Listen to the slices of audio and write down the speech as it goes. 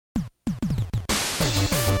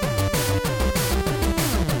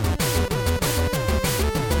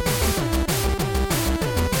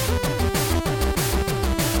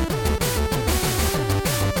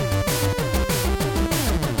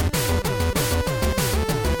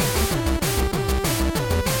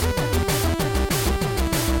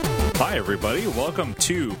everybody. Welcome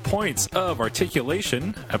to Points of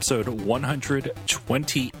Articulation, episode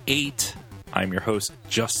 128. I'm your host,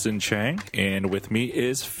 Justin Chang, and with me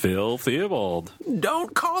is Phil Theobald.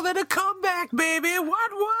 Don't call it a comeback, baby.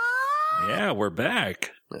 What? Yeah, we're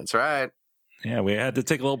back. That's right. Yeah, we had to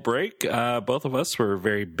take a little break. Both of us were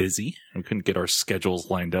very busy. We couldn't get our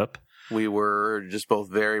schedules lined up. We were just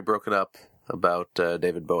both very broken up about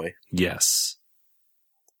David Bowie. Yes.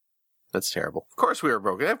 That's terrible. Of course we were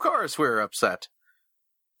broken. Of course we were upset.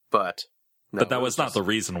 But that was not the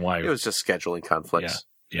reason why. It was just scheduling conflicts.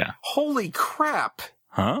 Yeah. Holy crap.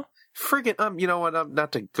 Huh? Friggin', you know what? I'm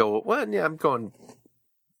not to go. Well, yeah, I'm going.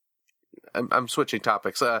 I'm switching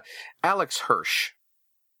topics. Alex Hirsch.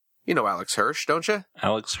 You know Alex Hirsch, don't you?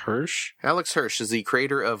 Alex Hirsch? Alex Hirsch is the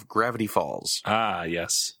creator of Gravity Falls. Ah,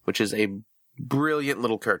 yes. Which is a brilliant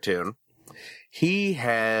little cartoon.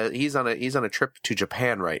 He's on a trip to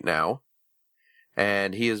Japan right now,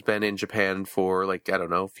 and he has been in Japan for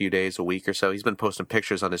a few days, a week or so. He's been posting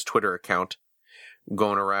pictures on his Twitter account,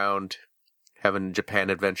 going around having Japan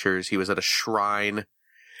adventures. He was at a shrine,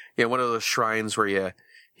 one of those shrines where you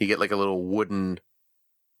get like a little wooden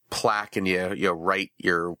plaque and you write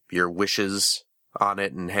your wishes on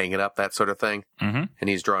it and hang it up, that sort of thing. Mm-hmm. And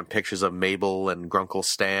he's drawing pictures of Mabel and Grunkle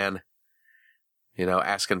Stan,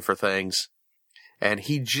 asking for things. And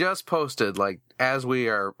he just posted, as we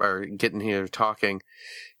are getting here talking,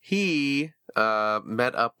 he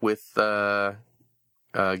met up with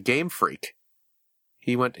Game Freak.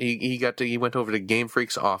 He went over to Game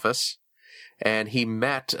Freak's office, and he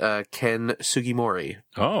met Ken Sugimori.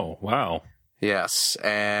 Oh, wow. Yes,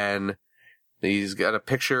 and he's got a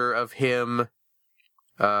picture of him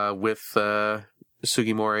with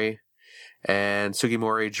Sugimori, and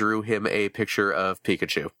Sugimori drew him a picture of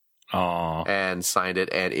Pikachu. Aww. And signed it,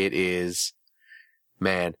 and it is,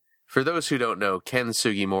 man, for those who don't know, Ken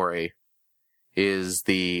Sugimori is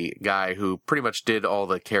the guy who pretty much did all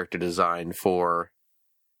the character design for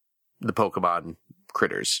the Pokemon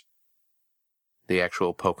critters. The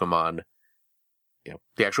actual Pokemon,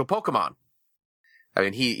 the actual Pokemon. I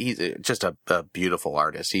mean, he's just a beautiful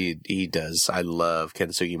artist. He does, I love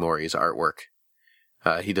Ken Sugimori's artwork.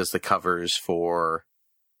 He does the covers for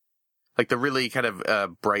the really kind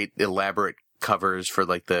of bright, elaborate covers for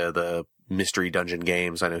the mystery dungeon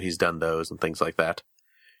games. I know he's done those and things like that.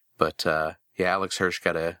 But Alex Hirsch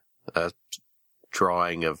got a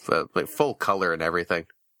drawing of full color and everything.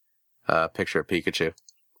 Picture of Pikachu.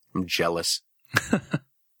 I'm jealous.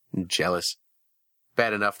 I'm jealous.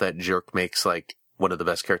 Bad enough that Jerk makes one of the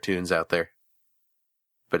best cartoons out there.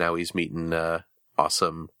 But now he's meeting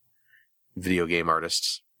awesome video game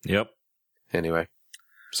artists. Yep. Anyway,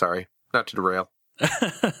 sorry. Not to derail.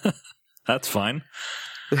 That's fine.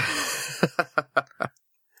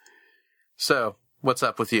 So, what's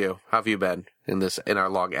up with you? How have you been in our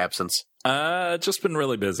long absence? Just been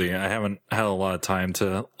really busy. I haven't had a lot of time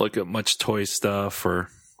to look at much toy stuff or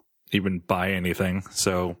even buy anything.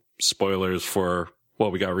 So, spoilers for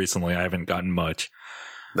what we got recently. I haven't gotten much.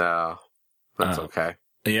 No, that's okay.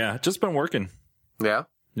 Yeah, just been working. Yeah?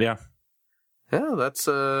 Yeah. Yeah, that's,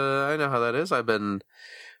 I know how that is. I've been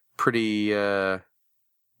pretty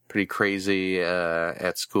crazy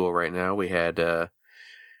at school right now. We had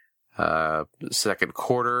second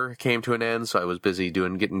quarter came to an end, so I was busy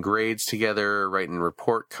getting grades together, writing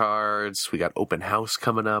report cards. We got open house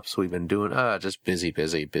coming up, so we've been doing just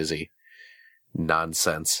busy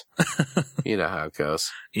nonsense. You know how it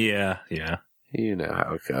goes. Yeah. You know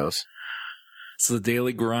how it goes. It's the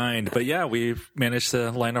daily grind, but yeah, we've managed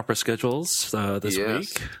to line up our schedules this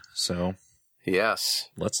week. So.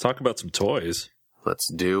 Yes. Let's talk about some toys. Let's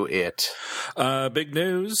do it. Big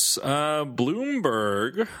news.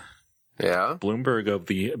 Bloomberg. Yeah? Bloomberg of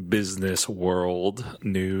the business world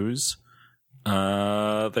news.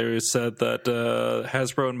 They said that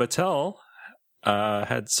Hasbro and Mattel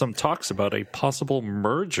had some talks about a possible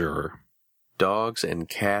merger. Dogs and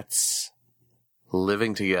cats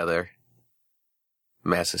living together.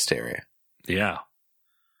 Mass hysteria. Yeah.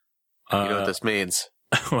 You know what this means?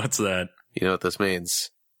 What's that? You know what this means?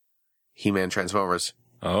 He-Man Transformers.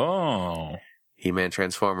 Oh. He-Man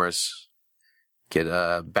Transformers. Get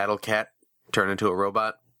a Battle Cat, turn into a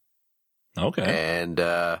robot. Okay. And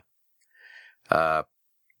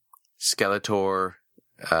Skeletor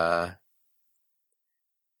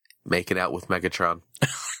making out with Megatron.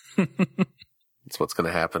 That's what's going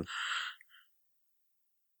to happen.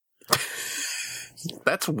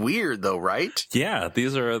 That's weird, though, right? Yeah,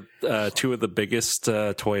 these are two of the biggest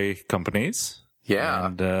toy companies. Yeah.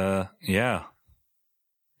 And, yeah.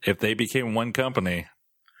 If they became one company.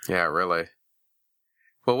 Yeah, really.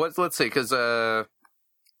 Well, let's see, because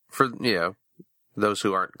for those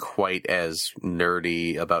who aren't quite as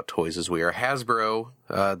nerdy about toys as we are, Hasbro,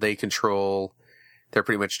 they control. They're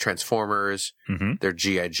pretty much Transformers. Mm-hmm. They're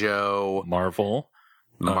G.I. Joe, Marvel,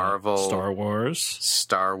 Star Wars,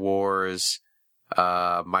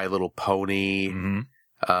 My Little Pony,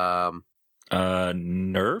 mm-hmm.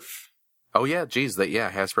 Nerf. Oh yeah, geez,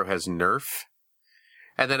 Hasbro has Nerf,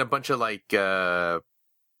 and then a bunch of like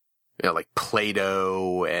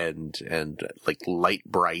Play-Doh and like Light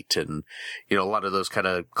Bright and a lot of those kind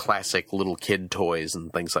of classic little kid toys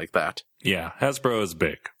and things like that. Yeah, Hasbro is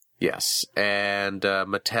big. Yes, and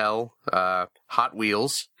Mattel, Hot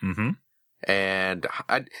Wheels, mm-hmm. and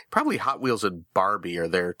probably Hot Wheels and Barbie are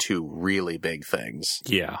their two really big things.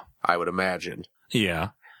 Yeah, I would imagine. Yeah,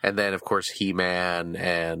 and then of course He-Man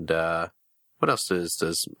and what else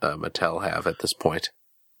does Mattel have at this point?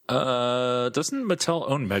 Doesn't Mattel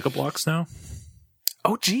own Mega Bloks now?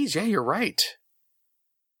 Oh, geez, yeah, you're right.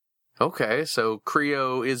 Okay, so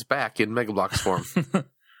Creo is back in Mega Bloks form.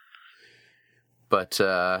 But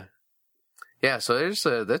yeah, so there's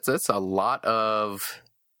that's a lot of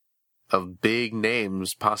big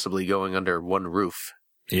names possibly going under one roof.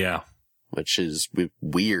 Yeah, which is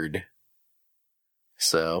weird.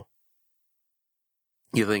 So,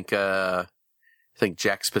 you think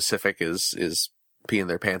Jakks Pacific is peeing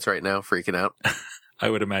their pants right now, freaking out? I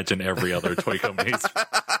would imagine every other toy company is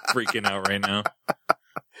freaking out right now.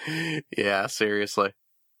 Yeah, seriously.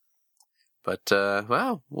 But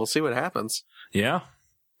well, we'll see what happens. Yeah.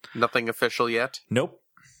 Nothing official yet? Nope.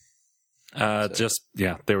 They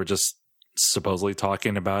were just supposedly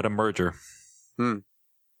talking about a merger.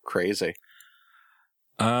 Crazy.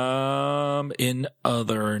 In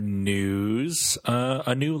other news,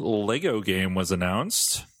 a new Lego game was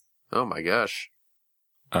announced. Oh my gosh.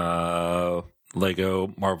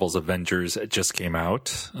 Lego Marvel's Avengers just came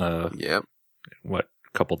out. Yep. What,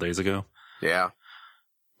 a couple days ago? Yeah.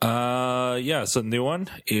 So the new one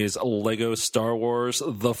is Lego Star Wars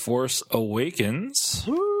The Force Awakens.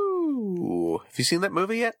 Woo! Have you seen that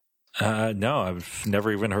movie yet? No, I've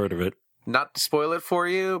never even heard of it. Not to spoil it for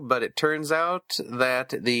you, but it turns out that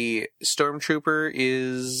the Stormtrooper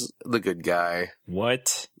is the good guy.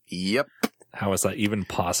 What? Yep. How is that even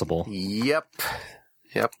possible? Yep.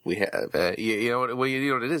 We have. You know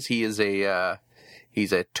what it is? He's a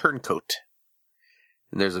turncoat.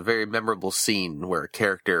 And there's a very memorable scene where a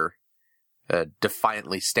character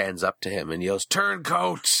defiantly stands up to him and yells,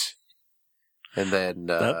 "Turncoat!" And then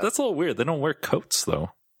that's a little weird. They don't wear coats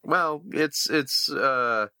though. Well, it's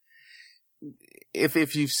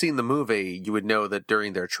if you've seen the movie, you would know that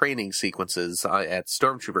during their training sequences at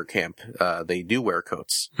Stormtrooper camp, they do wear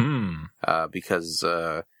coats because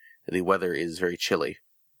the weather is very chilly.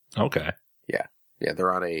 Okay. Yeah,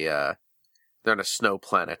 they're on a snow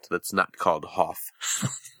planet that's not called Hoth.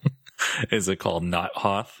 Is it called not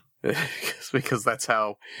Hoth? Because that's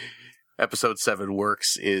how Episode 7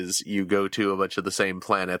 works, is you go to a bunch of the same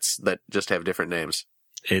planets that just have different names.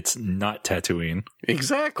 It's not Tatooine.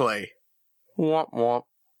 Exactly. Womp womp.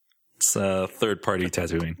 It's third-party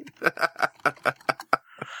Tatooine.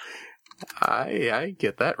 I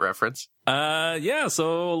get that reference.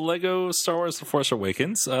 So Lego Star Wars The Force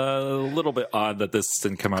Awakens. A little bit odd that this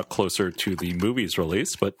didn't come out closer to the movie's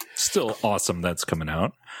release, but still awesome that's coming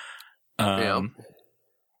out.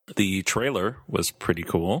 The trailer was pretty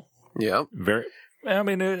cool. Yeah.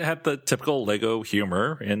 It had the typical Lego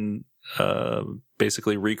humor in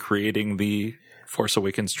basically recreating the Force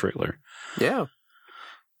Awakens trailer. Yeah.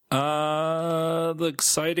 The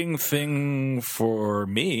exciting thing for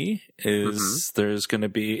me is there's going to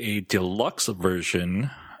be a deluxe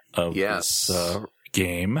version of this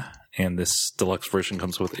game, and this deluxe version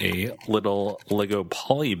comes with a little Lego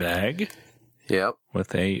poly bag. Yep.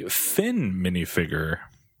 With a Finn minifigure.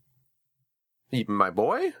 My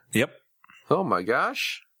boy? Yep. Oh my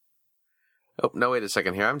gosh. Oh, no, wait a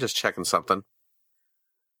second here. I'm just checking something.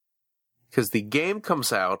 Because the game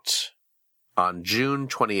comes out on June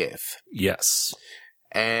 28th. Yes.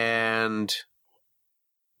 And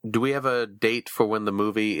do we have a date for when the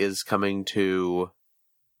movie is coming to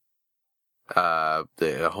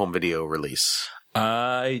the home video release?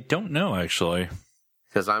 I don't know, actually.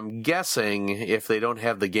 Because I'm guessing if they don't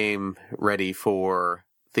have the game ready for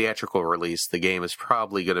theatrical release, the game is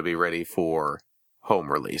probably going to be ready for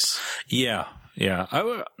home release. Yeah.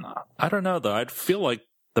 I don't know, though. I'd feel like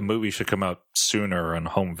the movie should come out sooner on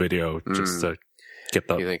home video just to get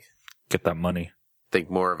that money. Think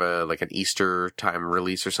more of an Easter time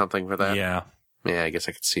release or something for that? Yeah. Yeah, I guess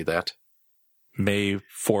I could see that. May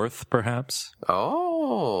 4th, perhaps?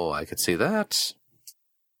 Oh, I could see that.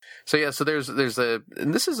 So yeah, so there's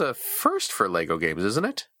and this is a first for Lego games, isn't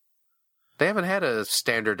it? They haven't had a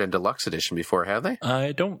standard and deluxe edition before, have they?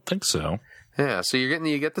 I don't think so. Yeah, so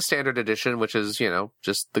you get the standard edition, which is,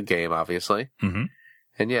 just the game, obviously. Mm-hmm.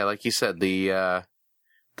 And yeah, like you said, the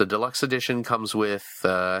deluxe edition comes with,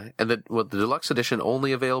 the deluxe edition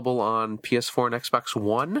only available on PS4 and Xbox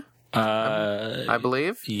One, I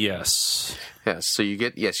believe. Yes. Yes, so you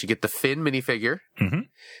get the Finn minifigure,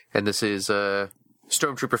 and this is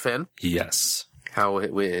Stormtrooper Finn. Yes. How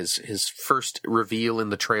it was his first reveal in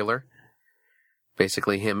the trailer.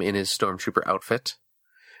 Basically him in his Stormtrooper outfit.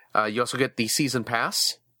 You also get the Season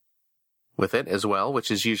Pass with it as well,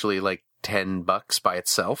 which is usually like $10 by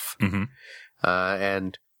itself. Mm-hmm.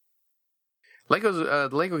 And the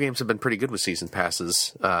Lego games have been pretty good with Season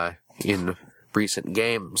Passes in recent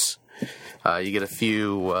games. You get a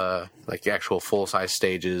few like actual full-size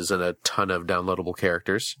stages and a ton of downloadable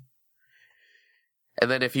characters.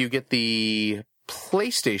 And then if you get the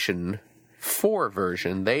PlayStation 4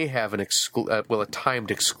 version, they have a timed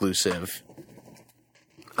exclusive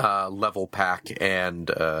level pack and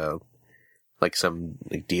like some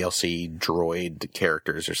DLC droid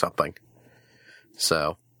characters or something.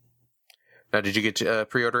 So, now did you get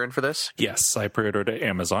pre-order in for this? Yes, I pre-ordered at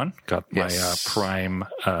Amazon. Got my Prime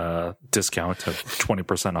discount of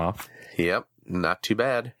 20% off. Yep, not too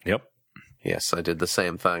bad. Yep. Yes, I did the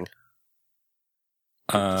same thing.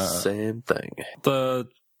 Same thing. The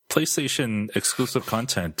PlayStation exclusive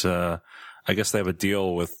content, I guess they have a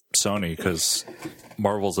deal with Sony because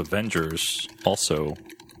Marvel's Avengers also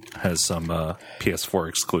has some PS4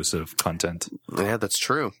 exclusive content. Yeah, that's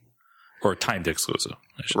true. Or timed exclusive,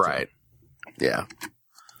 I should say. Yeah.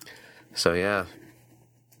 So, yeah.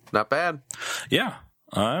 Not bad. Yeah.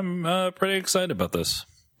 I'm pretty excited about this.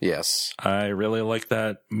 Yes. I really like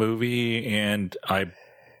that movie, and I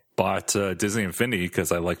bought Disney Infinity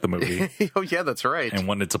because I like the movie. Oh, yeah, that's right. And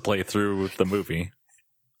wanted to play through the movie.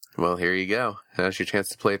 Well, here you go. Now's your chance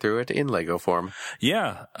to play through it in Lego form.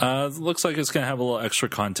 Yeah. It looks like it's going to have a little extra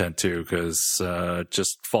content, too, because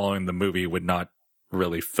just following the movie would not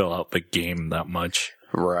really fill out the game that much.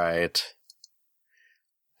 Right.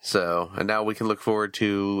 So, and now we can look forward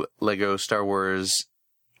to Lego Star Wars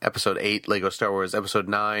Episode 8, Lego Star Wars Episode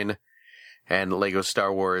 9, and Lego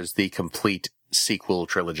Star Wars The Complete Sequel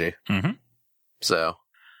Trilogy. Mm-hmm. So.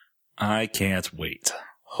 I can't wait.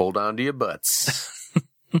 Hold on to your butts.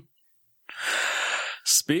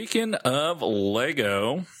 Speaking of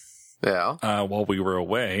Lego, yeah. While we were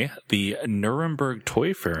away, the Nuremberg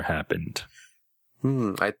Toy Fair happened.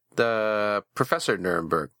 Professor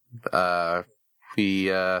Nuremberg, he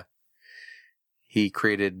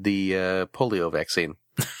created the polio vaccine,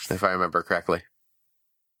 if I remember correctly.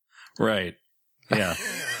 Right. Yeah.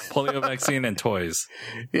 Polio vaccine and toys.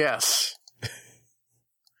 Yes.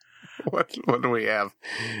 What do we have?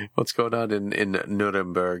 What's going on in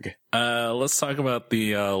Nuremberg? Let's talk about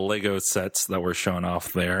the Lego sets that were shown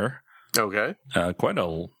off there. Okay. Quite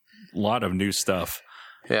a lot of new stuff.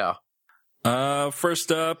 Yeah.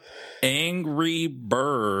 First up, Angry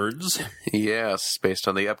Birds. Yes, based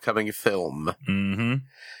on the upcoming film. Mm-hmm.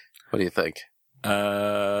 What do you think?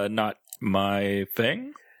 Not my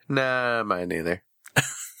thing? Nah, mine neither.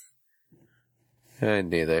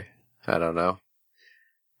 Neither. I don't know.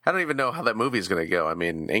 I don't even know how that movie's going to go. I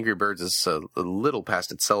mean, Angry Birds is a little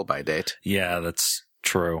past its sell-by date. Yeah, that's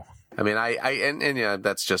true. I mean, and yeah,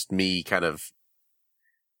 that's just me kind of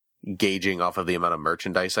gauging off of the amount of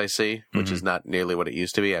merchandise I see, which is not nearly what it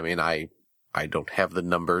used to be. I mean, I don't have the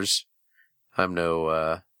numbers. I'm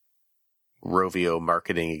no Rovio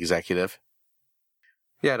marketing executive.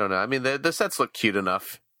 Yeah, I don't know. I mean, the sets look cute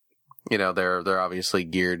enough. You know, they're obviously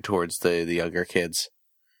geared towards the younger kids.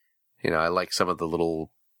 You know, I like some of the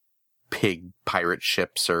little pig pirate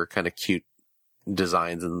ships are kind of cute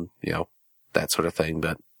designs and, you know, that sort of thing.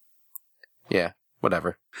 But yeah,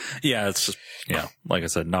 whatever. Yeah, it's just, like I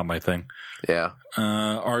said, not my thing. Yeah.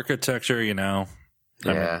 Architecture, you know.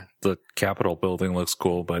 I mean, the Capitol building looks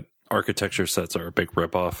cool, but architecture sets are a big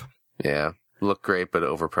ripoff. Yeah. Look great, but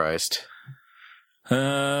overpriced.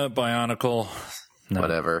 Bionicle. No.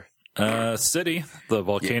 Whatever. City, the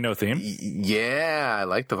volcano theme. Yeah, I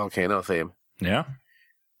like the volcano theme. Yeah.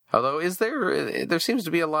 Although, there seems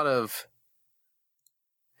to be a lot of,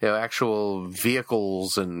 actual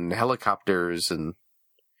vehicles and helicopters, and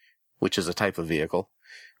which is a type of vehicle.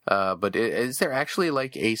 But is there actually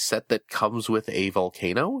like a set that comes with a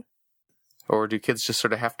volcano? Or do kids just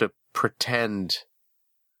sort of have to pretend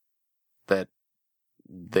that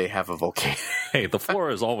they have a volcano? Hey, the floor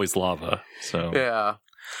is always lava, so. Yeah.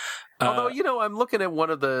 Although, I'm looking at one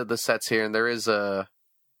of the sets here, and there is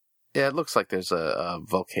it looks like there's a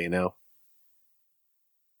volcano.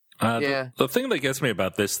 The thing that gets me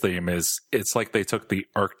about this theme is it's like they took the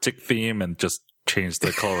Arctic theme and just changed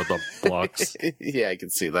the color of the blocks. Yeah, I can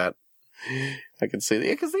see that. I can see that.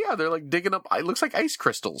 Yeah, because they're like digging up, it looks like ice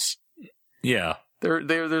crystals. Yeah.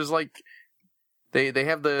 There's like, they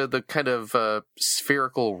have the kind of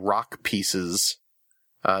spherical rock pieces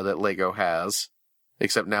that Lego has,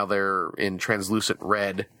 except now they're in translucent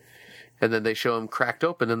red. And then they show them cracked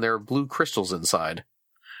open and there are blue crystals inside.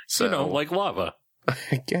 So, like lava.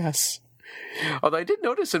 I guess. Although I did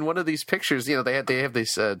notice in one of these pictures, they have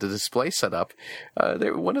this the display set up.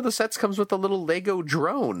 One of the sets comes with a little Lego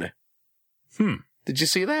drone. Did you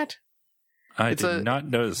see that? I did not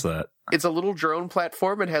notice that. It's a little drone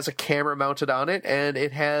platform. It has a camera mounted on it, and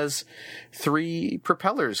it has 3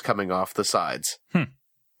 propellers coming off the sides.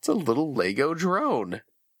 It's a little Lego drone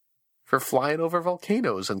for flying over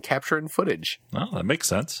volcanoes and capturing footage. Well, that makes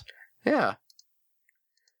sense. Yeah.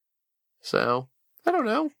 So, I don't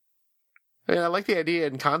know. I mean, I like the idea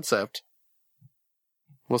and concept.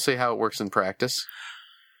 We'll see how it works in practice.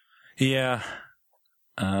 Yeah.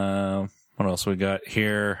 What else we got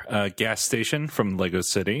here? Gas station from Lego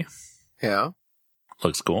City. Yeah.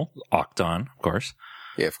 Looks cool. Octon, of course.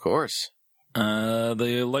 Yeah, of course.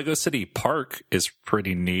 The Lego City Park is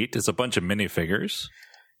pretty neat. It's a bunch of minifigures.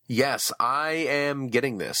 Yes, I am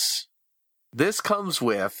getting this. This comes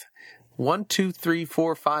with 1, 2, 3,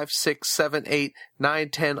 4, 5, 6, 7, 8, 9,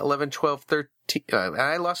 10, 11, 12, 13.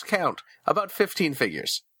 I lost count. About 15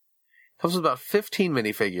 figures. Comes with about 15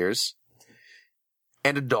 minifigures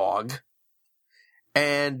and a dog.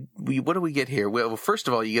 And what do we get here? Well, first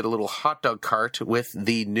of all, you get a little hot dog cart with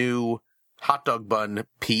the new hot dog bun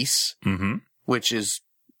piece, which is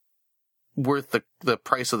worth the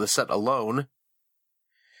price of the set alone.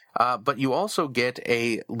 But you also get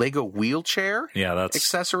a Lego wheelchair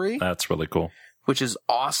accessory. That's really cool. Which is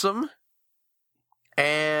awesome.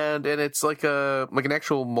 And it's like an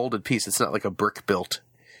actual molded piece. It's not like a brick built.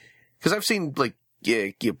 Because I've seen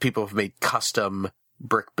people have made custom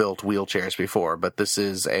brick built wheelchairs before, but this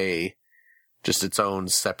is just its own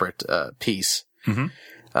separate piece.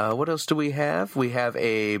 What else do we have? We have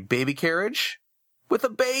a baby carriage with a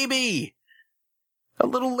baby. A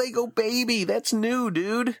little Lego baby. That's new,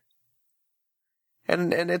 dude.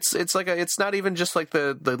 And it's like it's not even just like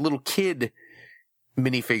the little kid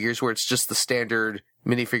minifigures where it's just the standard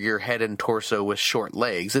minifigure head and torso with short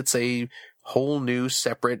legs. It's a whole new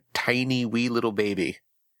separate tiny wee little baby,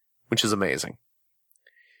 which is amazing.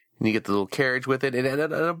 And you get the little carriage with it and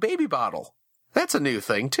a baby bottle. That's a new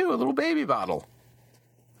thing too, a little baby bottle.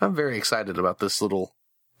 I'm very excited about this little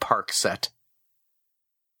park set.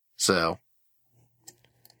 So,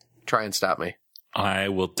 try and stop me. I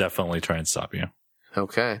will definitely try and stop you.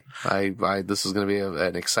 Okay. This is going to be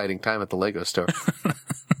an exciting time at the Lego store.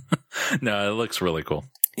 No, it looks really cool.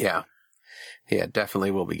 Yeah. Yeah,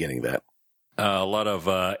 definitely will be getting that. A lot of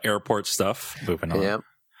airport stuff moving on.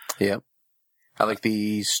 Yep. I like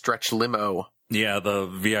the stretch limo. Yeah, the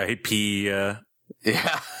VIP.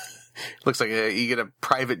 Yeah. Looks like you get a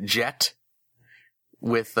private jet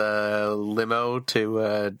with a limo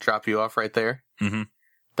to drop you off right there.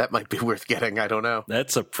 That might be worth getting. I don't know.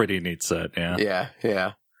 That's a pretty neat set. Yeah.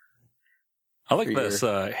 Yeah. I like this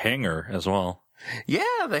hangar as well.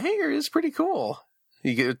 Yeah, the hangar is pretty cool.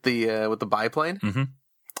 You get with the biplane.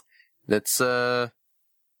 That's that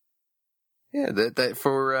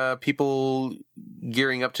for people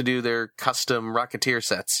gearing up to do their custom Rocketeer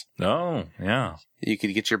sets. Oh, yeah. You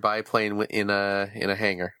could get your biplane in a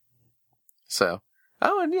hangar. So,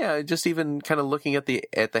 and yeah, just even kind of looking at the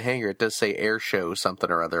hangar, it does say air show something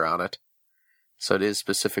or other on it. So it is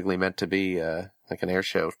specifically meant to be like an air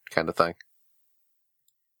show kind of thing.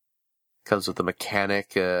 Comes with a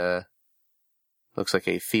mechanic, looks like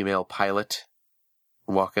a female pilot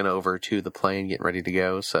walking over to the plane, getting ready to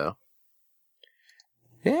go. So,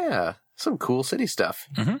 yeah, some cool city stuff.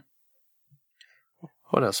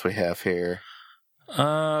 What else we have here?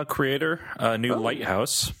 Creator, a new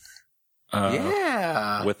lighthouse.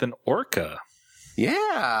 With an orca.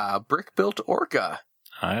 Yeah, brick-built orca.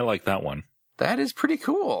 I like that one. That is pretty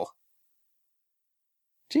cool.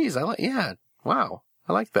 Jeez, wow,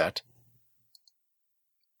 I like that.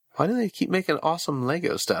 Why do they keep making awesome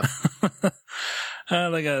Lego stuff?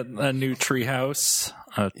 They got a new tree house,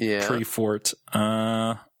 tree fort.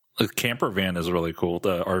 The camper van is really cool,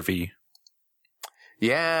 the RV.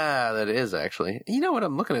 Yeah, that is actually. You know what?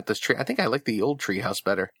 I'm looking at this tree. I think I like the old tree house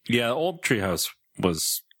better. Yeah, the old tree house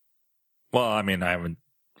was, well, I mean, I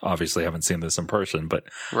haven't seen this in person, but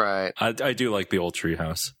right. I do like the old tree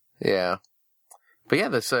house. Yeah. But yeah,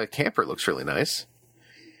 this camper looks really nice.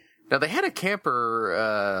 Now, they had a camper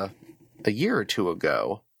a year or two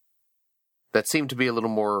ago that seemed to be a little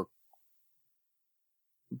more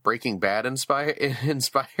Breaking Bad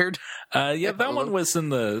inspired. Yeah, that one was in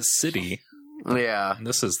the city. Yeah. And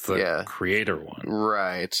this is the creator one.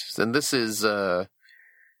 Right. And this is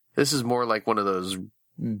more like one of those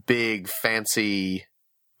big fancy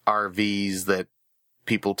RVs that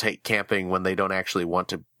people take camping when they don't actually want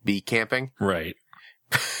to be camping. Right.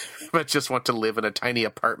 But just want to live in a tiny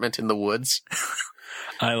apartment in the woods.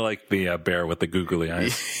 I like the bear with the googly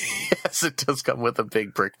eyes. Yes, it does come with a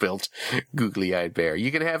big brick-built, googly-eyed bear.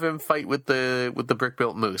 You can have him fight with the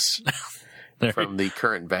brick-built moose from the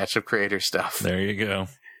current batch of creator stuff. There you go.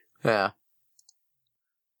 Yeah.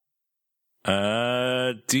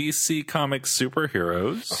 DC Comics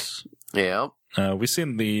superheroes. Yeah. We've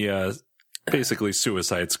seen the basically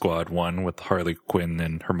Suicide Squad one with Harley Quinn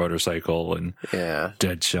and her motorcycle and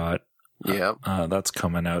Deadshot. Yeah. That's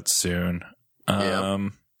coming out soon.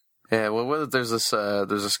 Yeah, well, there's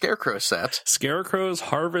a Scarecrow set. Scarecrow's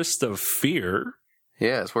Harvest of Fear.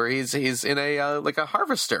 Yes, where he's in a like a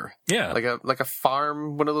harvester. Yeah, like a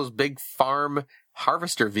farm, one of those big farm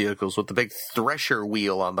harvester vehicles with the big thresher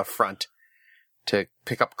wheel on the front to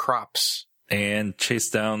pick up crops and chase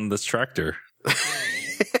down this tractor.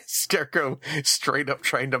 Scarecrow straight up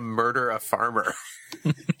trying to murder a farmer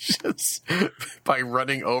just by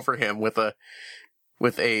running over him with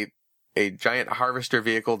a giant harvester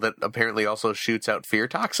vehicle that apparently also shoots out fear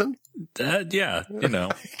toxin. Yeah, you know.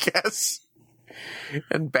 I guess.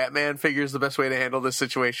 And Batman figures the best way to handle this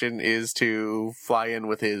situation is to fly in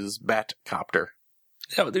with his bat copter.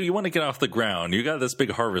 Yeah, but you want to get off the ground. You got this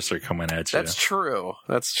big harvester coming at you. That's true.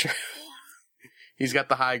 He's got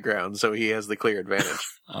the high ground, so he has the clear advantage.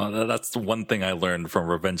 That's the one thing I learned from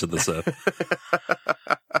Revenge of the Sith.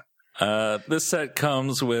 This set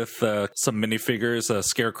comes with some minifigures,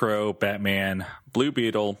 Scarecrow, Batman, Blue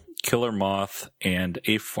Beetle, Killer Moth, and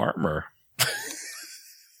a farmer.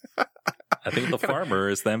 I think the farmer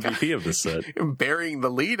is the MVP of this set. Bearing the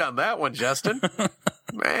lead on that one, Justin.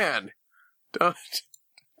 Man, don't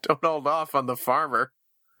hold off on the farmer.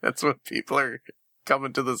 That's what people are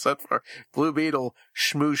coming to the set for. Blue Beetle,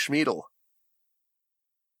 Shmoo Schmeedle.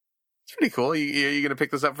 It's pretty cool. You gonna pick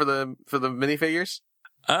this up for the minifigures?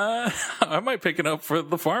 I might pick it up for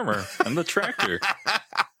the farmer and the tractor.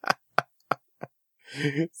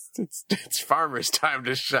 It's farmer's time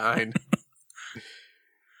to shine.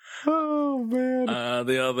 Oh, man.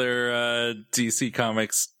 The other DC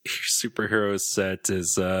Comics superhero set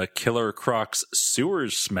is Killer Croc's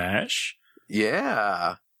Sewer Smash.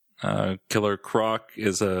 Yeah. Killer Croc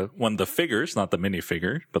is one of the figures, not the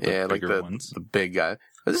minifigure, but the bigger ones. The big guy.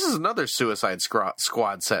 This is another Suicide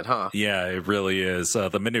Squad set, huh? Yeah, it really is.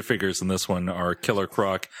 The minifigures in this one are Killer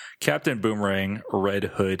Croc, Captain Boomerang, Red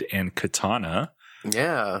Hood, and Katana.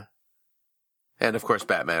 Yeah. And, of course,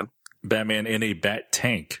 Batman. Batman in a bat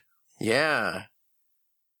tank. Yeah.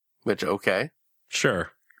 Which, okay.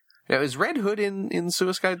 Sure. Now, is Red Hood in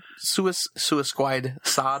Suicide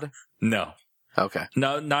Squad? No. Okay.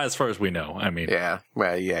 No, not as far as we know. I mean. Yeah.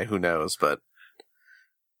 Well, yeah, who knows, but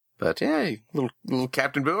yeah, little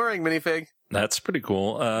Captain Boomerang minifig. That's pretty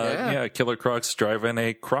cool. Yeah, Killer Croc's driving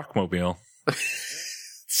a Crocmobile.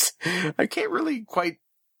 I can't really quite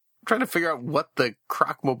trying to figure out what the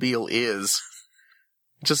Crocmobile is.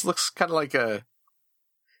 It just looks kind of like it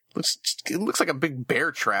looks like a big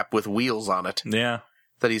bear trap with wheels on it. Yeah.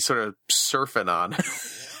 That he's sort of surfing on.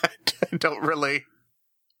 I don't really.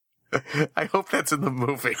 I hope that's in the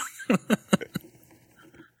movie.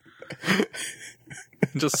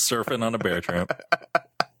 Just surfing on a bear trap.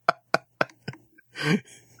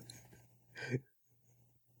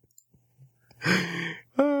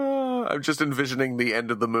 I'm just envisioning the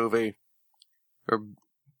end of the movie. Or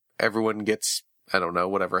everyone gets, I don't know,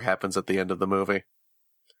 whatever happens at the end of the movie.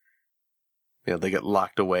 You know, they get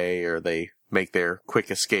locked away or they make their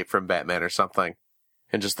quick escape from Batman or something.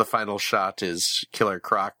 And just the final shot is Killer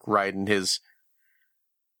Croc riding his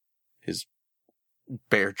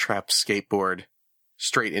bear trap skateboard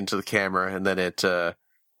straight into the camera, and then it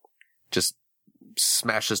just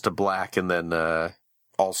smashes to black, and then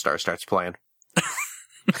All-Star starts playing.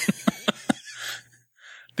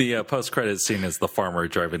 The post-credit scene is the farmer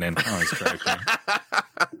driving in on his tractor.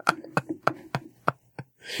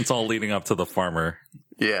 It's all leading up to the farmer.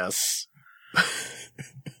 Yes.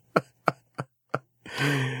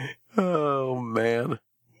 Oh, man.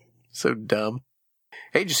 So dumb.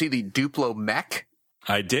 Hey, did you see the Duplo mech?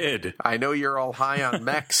 I did. I know you're all high on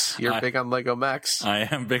mechs. You're big on Lego mechs. I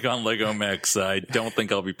am big on Lego mechs. I don't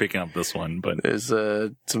think I'll be picking up this one, but there's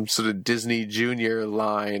some sort of Disney Junior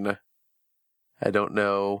line. I don't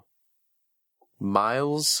know.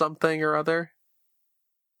 Miles something or other?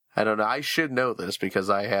 I don't know. I should know this because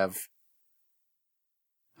I have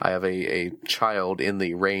a child in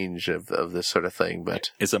the range of this sort of thing,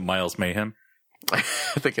 but Is it Miles Mayhem? I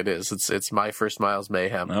think it is. It's My First Miles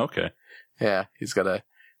Mayhem. Okay. Yeah, he's got a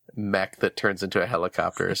mech that turns into a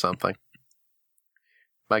helicopter or something.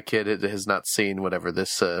 My kid has not seen whatever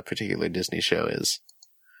this particular Disney show is,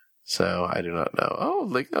 so I do not know. Oh,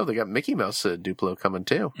 they got Mickey Mouse Duplo coming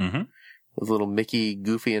too, with little Mickey,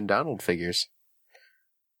 Goofy, and Donald figures.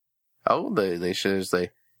 Oh, there's a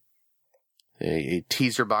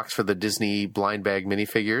teaser box for the Disney blind bag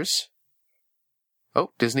minifigures.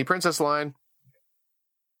 Oh, Disney Princess line.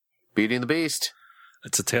 Beauty and the Beast.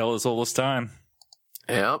 It's a tale as old as time.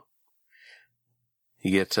 Yep.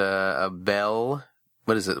 You get a Belle.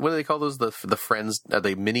 What is it? What do they call those? The friends? Are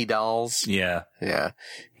they mini dolls? Yeah. Yeah.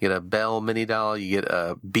 You get a Belle mini doll. You get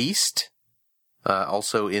a Beast.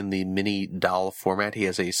 Also in the mini doll format, he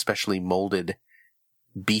has a specially molded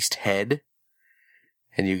Beast head.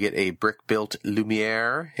 And you get a brick-built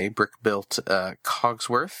Lumiere, a brick-built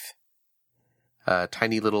Cogsworth,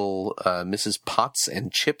 tiny little Mrs. Potts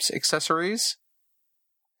and Chips accessories,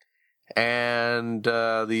 and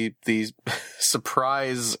the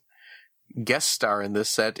surprise guest star in this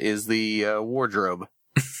set is the wardrobe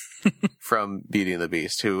from Beauty and the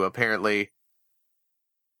Beast, who apparently,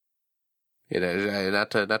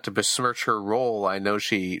 not to besmirch her role, I know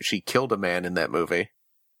she killed a man in that movie.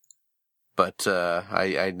 But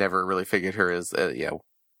I never really figured her as a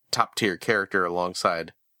top tier character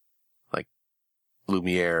alongside like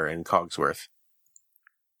Lumiere and Cogsworth.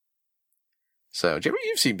 So, Jimmy,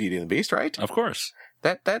 you've seen Beauty and the Beast, right? Of course.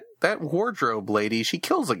 That wardrobe lady, she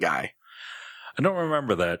kills a guy. I don't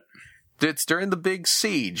remember that. It's during the big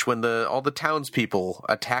siege when all the townspeople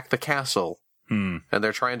attack the castle, and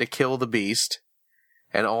they're trying to kill the Beast,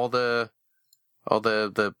 and all the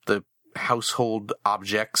household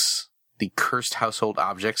objects. The cursed household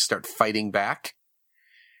objects start fighting back,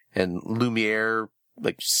 and Lumiere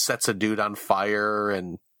sets a dude on fire,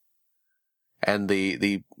 and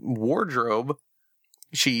the wardrobe,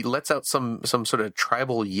 she lets out some sort of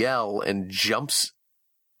tribal yell and jumps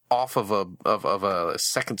off of a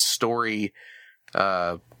second story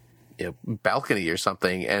balcony or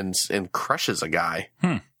something and crushes a guy.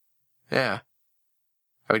 Yeah.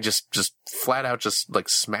 I mean, just flat out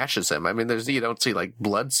smashes him. I mean, you don't see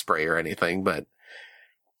blood spray or anything, but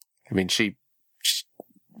I mean, she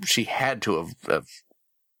had to have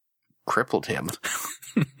crippled him.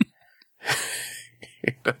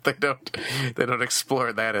 They don't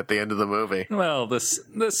explore that at the end of the movie. Well, this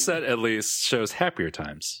set at least shows happier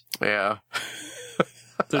times. Yeah.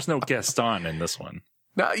 There's no Gaston in this one.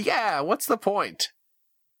 No, yeah. What's the point?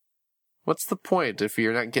 What's the point if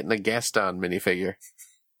you're not getting a Gaston minifigure?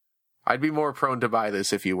 I'd be more prone to buy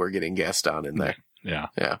this if you were getting Gaston in there. Yeah.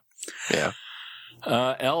 Yeah. Yeah.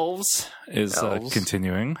 Elves is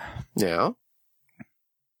continuing. Yeah.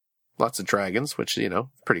 Lots of dragons, which,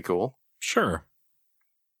 pretty cool. Sure.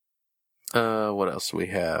 What else do we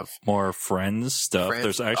have? More Friends stuff.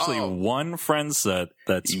 There's actually one Friends set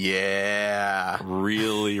that's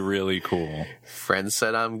really, really cool. Friends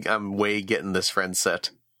set. I'm way getting this Friends set.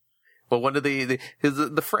 Well, one of the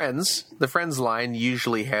Friends line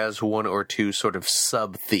usually has one or two sort of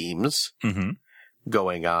sub themes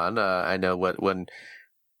going on. I know when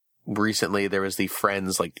recently there was the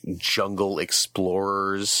Friends Jungle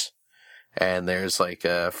Explorers, and there's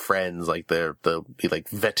Friends they'll be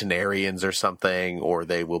veterinarians or something, or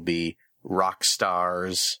they will be rock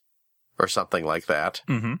stars or something like that.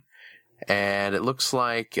 And it looks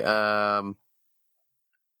like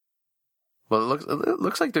well, it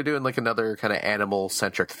looks like they're doing another kind of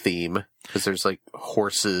animal-centric theme, because there's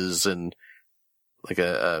horses and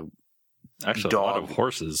a actually dog. A lot of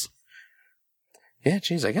horses. Yeah,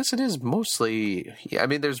 geez, I guess it is mostly. Yeah, I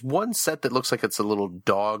mean, there's one set that looks like it's a little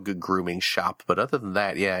dog grooming shop, but other than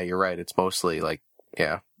that, yeah, you're right. It's mostly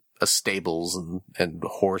a stables and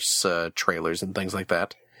horse trailers and things like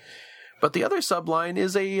that. But the other subline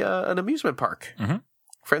is an amusement park,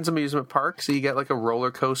 Friends Amusement Park. So you get a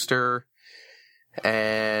roller coaster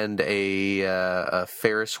and a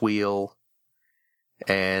Ferris wheel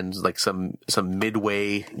and some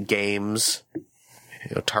midway games,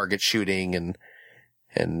 target shooting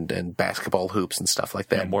and basketball hoops and stuff like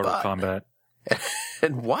that. Yeah, Mortal Kombat.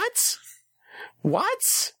 And what?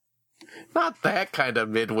 Not that kind of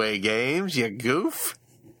midway games, you goof.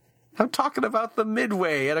 I'm talking about the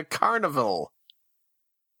midway at a carnival.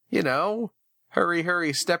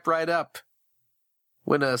 Hurry, step right up.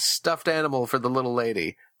 Win a stuffed animal for the little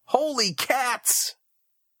lady. Holy cats!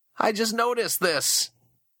 I just noticed this.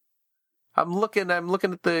 I'm looking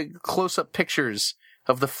at the close-up pictures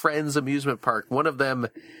of the Friends amusement park. One of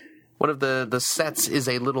the sets is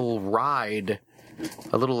a little ride,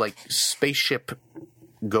 a little like spaceship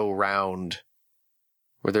go round,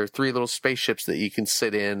 where there are 3 little spaceships that you can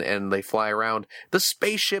sit in and they fly around. The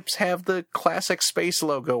spaceships have the classic space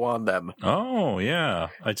logo on them. Oh, yeah.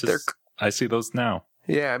 I see those now.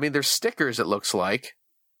 Yeah, I mean, they're stickers, it looks like.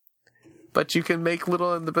 But you can make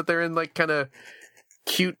but they're in like kind of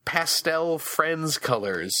cute pastel Friends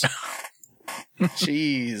colors.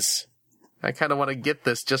 Jeez. I kind of want to get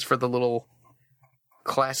this just for the little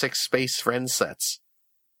classic space Friends sets.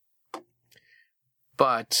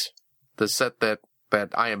 But the set that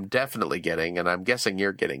I am definitely getting, and I'm guessing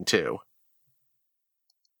you're getting too.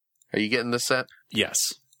 Are you getting this set?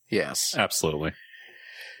 Yes. Yes. Absolutely.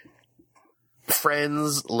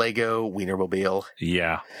 Friends Lego Wienermobile.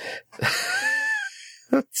 Yeah.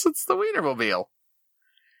 It's the Wienermobile.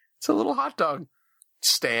 It's a little hot dog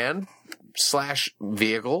stand /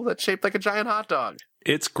 vehicle that's shaped like a giant hot dog.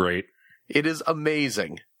 It's great. It is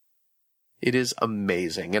amazing. It is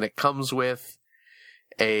amazing. And it comes with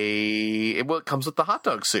it comes with the hot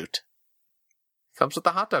dog suit. It comes with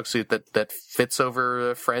the hot dog suit that fits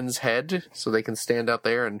over a friend's head so they can stand out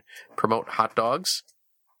there and promote hot dogs.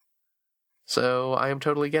 So I am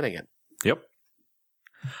totally getting it. Yep.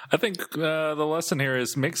 I think the lesson here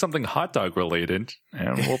is make something hot dog related,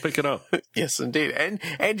 and we'll pick it up. Yes, indeed. And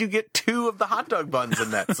you get 2 of the hot dog buns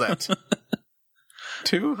in that set.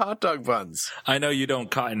 2 hot dog buns. I know you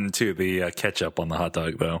don't cotton to the ketchup on the hot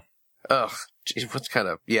dog, though. Ugh. Geez, what's kind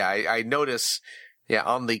of... Yeah, I notice,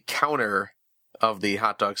 on the counter of the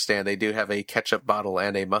hot dog stand, they do have a ketchup bottle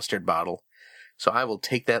and a mustard bottle. So I will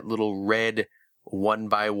take that little red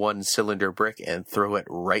 1x1 cylinder brick and throw it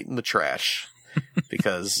right in the trash.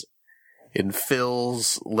 Because in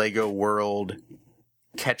Phil's Lego world,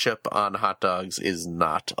 ketchup on hot dogs is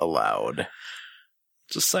not allowed.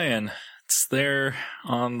 Just saying. It's there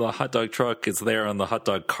on the hot dog truck. It's there on the hot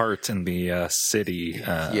dog cart in the city.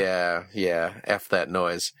 Yeah. F that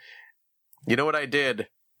noise. You know what I did?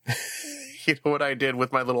 You know what I did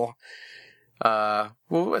with my little...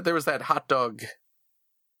 there was that hot dog...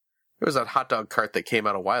 There was that hot dog cart that came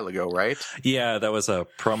out a while ago, right? Yeah, that was a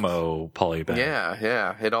promo poly bag.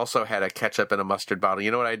 Yeah. It also had a ketchup and a mustard bottle. You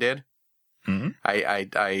know what I did? Mm-hmm.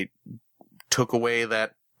 I took away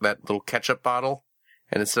that little ketchup bottle,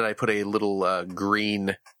 and instead I put a little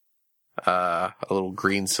green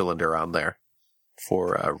cylinder on there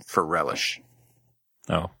for relish.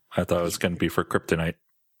 Oh, I thought it was going to be for kryptonite.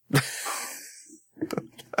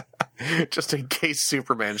 Just in case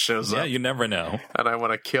Superman shows up. Yeah, you never know. And I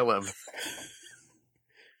want to kill him.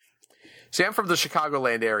 See, I'm from the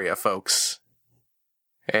Chicagoland area, folks.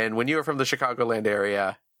 And when you are from the Chicagoland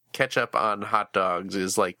area, ketchup on hot dogs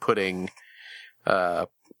is like putting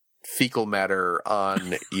fecal matter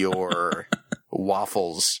on your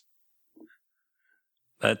waffles.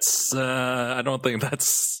 That's, I don't think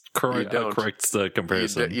that's correct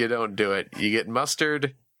comparison. You don't do it. You get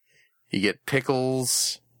mustard, you get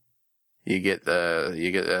pickles, you get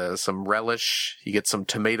some relish, you get some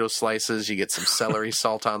tomato slices, you get some celery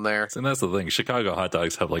salt on there. And that's the thing. Chicago hot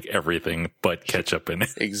dogs have like everything but ketchup in it.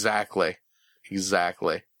 Exactly. You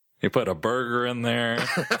put a burger in there.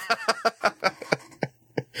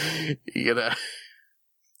 You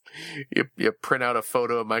print out a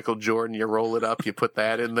photo of Michael Jordan, you roll it up, you put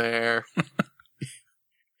that in there.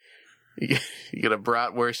 You get a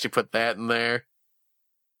bratwurst, you put that in there.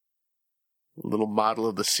 A little model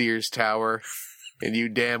of the Sears Tower, and you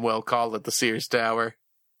damn well call it the Sears Tower.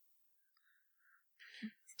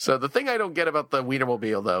 So the thing I don't get about the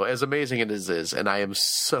Wienermobile, though, as amazing as it is, and I am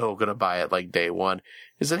so gonna buy it like day one,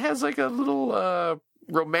 is it has like a little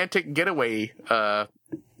romantic getaway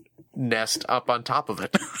nest up on top of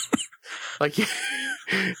it. like you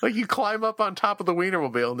climb up on top of the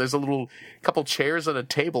Wienermobile, and there's a couple chairs and a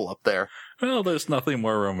table up there. Well, there's nothing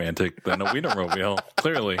more romantic than a Wienermobile,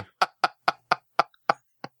 clearly.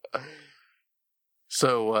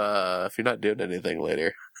 So, if you're not doing anything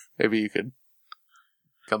later, maybe you could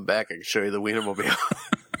come back. I can show you the Wienermobile.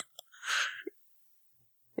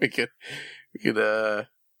 we could,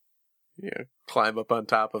 climb up on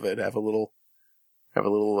top of it, have a little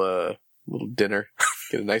dinner,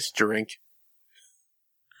 get a nice drink.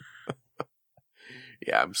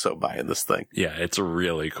 Yeah, I'm so buying this thing. Yeah, it's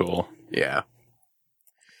really cool. Yeah.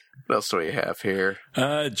 What else do we have here?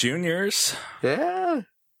 Juniors. Yeah.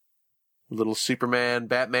 Little Superman,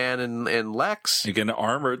 Batman, and Lex. You get an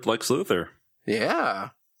armored Lex Luthor.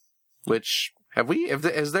 Yeah. Which,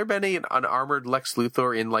 has there been an armored Lex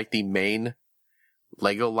Luthor in like the main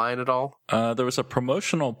Lego line at all? There was a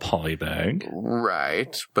promotional polybag.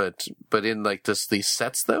 Right, but in like these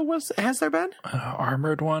sets though, has there been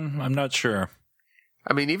Armored one? I'm not sure.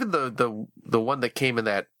 I mean, even the one that came in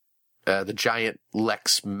that the giant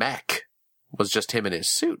Lex mech was just him in his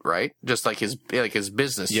suit, right? Just like his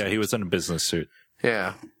business. Yeah, he was in a business suit.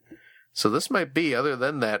 Yeah. So this might be, other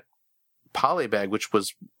than that polybag, which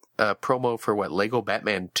was a promo for what, Lego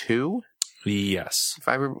Batman 2? Yes. If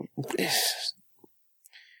I remember.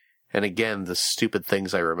 And again, the stupid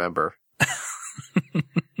things I remember.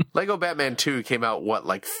 Lego Batman 2 came out, what,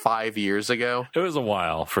 like 5 years ago? It was a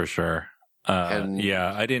while, for sure.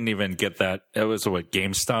 Yeah, I didn't even get that. It was, what,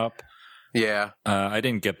 GameStop? Yeah. I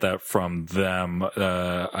didn't get that from them.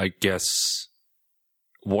 I guess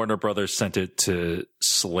Warner Brothers sent it to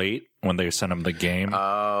Slate when they sent him the game.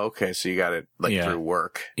 Oh, okay. So you got it through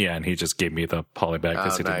work. Yeah, and he just gave me the polybag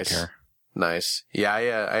because he nice. didn't care. Nice. Yeah,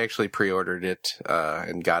 I actually pre-ordered it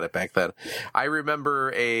and got it back then. I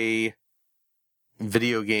remember a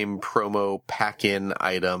video game promo pack-in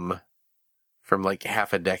item from like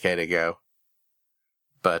half a decade ago.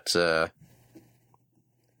 But, yeah,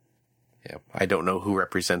 I don't know who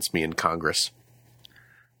represents me in Congress.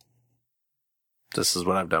 This is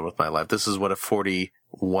what I've done with my life. This is what a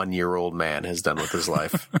 41-year-old man has done with his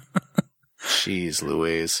life. Jeez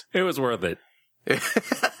Louise. It was worth it.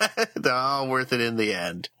 All worth it in the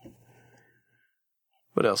end.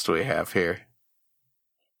 What else do we have here?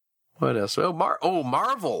 What else? Oh,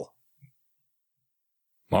 Marvel.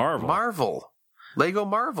 Marvel. Lego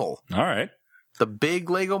Marvel. All right. The big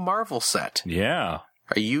Lego Marvel set. Yeah.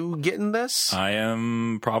 Are you getting this? I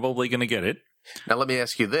am probably going to get it. Now let me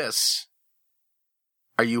ask you this.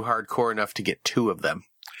 Are you hardcore enough to get 2 of them?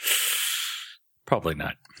 Probably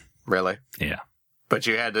not. Really? Yeah. But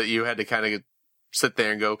you had to kind of sit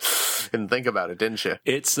there and go and think about it, didn't you?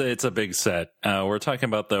 It's a big set. We're talking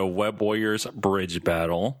about the Web Warriors Bridge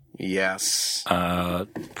Battle. Yes.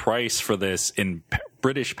 Price for this in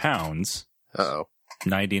British pounds. Uh-oh.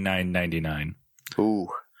 $99.99. Ooh.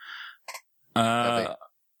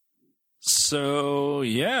 So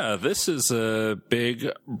yeah, this is a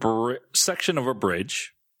big section of a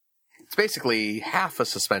bridge. It's basically half a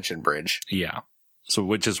suspension bridge. Yeah. So,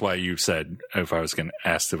 which is why you said if I was going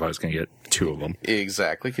to get 2 of them.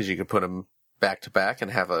 Exactly, because you could put them back to back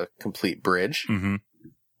and have a complete bridge. Mm-hmm.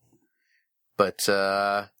 But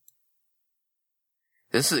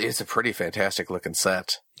it's a pretty fantastic looking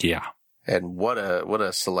set. Yeah. And what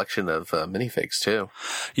a selection of minifigs too.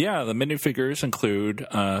 Yeah, the minifigures include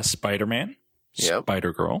Spider-Man, yep.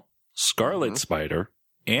 Spider-Girl, Scarlet Spider,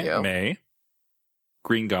 Aunt May,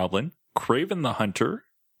 Green Goblin, Kraven the Hunter,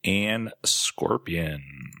 and Scorpion.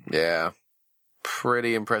 Yeah.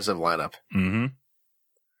 Pretty impressive lineup. Mm-hmm.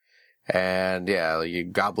 And yeah,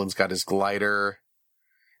 Goblin's got his glider.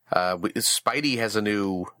 Spidey has a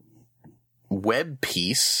new web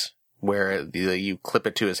piece where you clip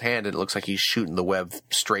it to his hand and it looks like he's shooting the web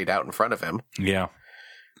straight out in front of him. Yeah.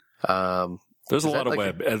 There's a lot of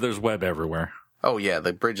web. There's web everywhere. Oh yeah,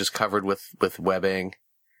 the bridge is covered with webbing.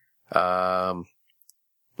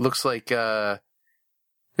 Looks like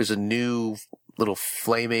there's a new little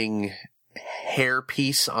flaming hair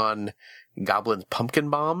piece on Goblin's pumpkin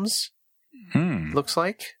bombs. Looks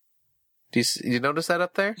like. Do you notice that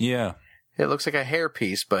up there? Yeah. It looks like a hair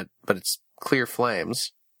piece, but it's clear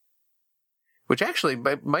flames. Which actually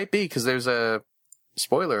might be because there's a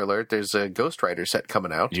spoiler alert. There's a Ghost Rider set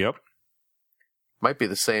coming out. Yep. Might be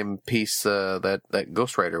the same piece that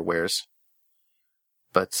Ghost Rider wears.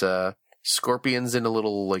 But Scorpion's in a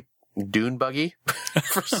little like dune buggy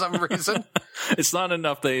for some reason. It's not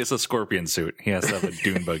enough that he's a Scorpion suit. He has to have a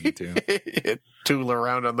dune buggy too. Tool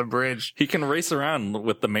around on the bridge. He can race around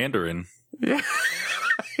with the Mandarin. Yeah.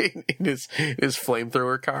 in his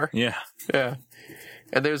flamethrower car. Yeah. Yeah.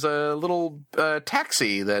 And there's a little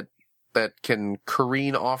taxi that can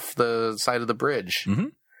careen off the side of the bridge. Mm-hmm.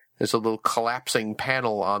 There's a little collapsing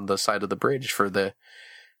panel on the side of the bridge for the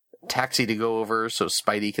taxi to go over so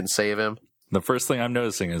Spidey can save him. The first thing I'm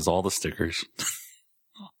noticing is all the stickers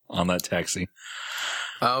on that taxi.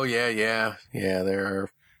 Oh, yeah. Yeah, there are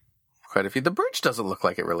quite a few. The bridge doesn't look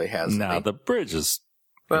like it really has. No, the bridge is...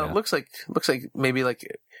 Well, it looks like maybe like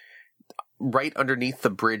right underneath the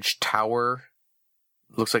bridge tower.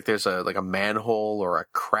 Looks like there's a manhole or a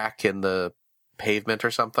crack in the pavement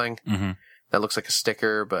or something. Mm-hmm. That looks like a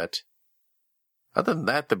sticker, but other than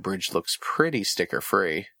that, the bridge looks pretty sticker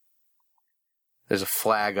free. There's a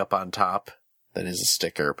flag up on top that is a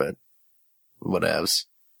sticker, but whatevs.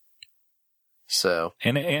 So.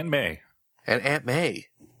 And Aunt May. And Aunt May.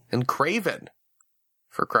 And Kraven.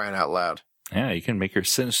 For crying out loud. Yeah, you can make her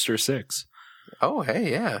Sinister Six. Oh,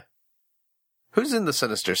 hey, yeah. Who's in the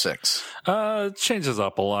Sinister Six? Changes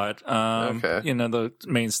up a lot. Okay. The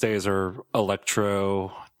mainstays are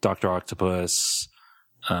Electro, Dr. Octopus.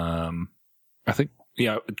 I think,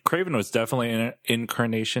 Craven was definitely an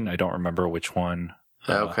incarnation. I don't remember which one.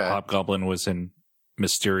 Okay. Hobgoblin was in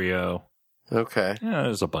Mysterio. Okay. Yeah,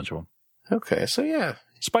 there's a bunch of them. Okay, so yeah.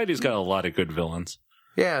 Spidey's got a lot of good villains.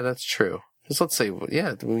 Yeah, that's true. Just let's see.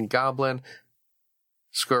 Yeah, I mean, Goblin,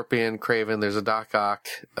 Scorpion, Craven, there's a Doc Ock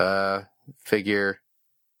figure.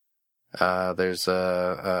 There's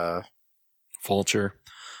a Vulture.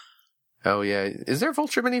 Oh, yeah. Is there a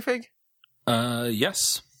Vulture minifig?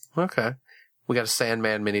 Yes. Okay. We got a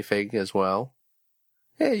Sandman minifig as well.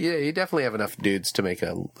 Yeah, you definitely have enough dudes to make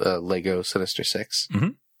a Lego Sinister Six. Mm-hmm.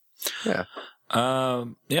 Yeah.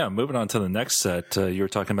 Moving on to the next set, you were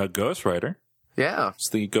talking about Ghost Rider. Yeah. It's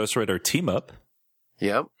the Ghost Rider team-up.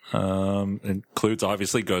 Yep. Includes,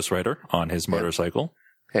 obviously, Ghost Rider on his motorcycle.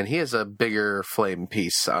 And he has a bigger flame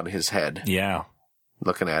piece on his head. Yeah.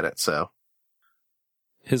 Looking at it, so.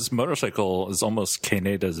 His motorcycle is almost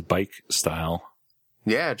Kaneda's bike style.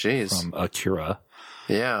 Yeah, geez. From Akira.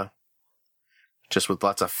 Yeah. Just with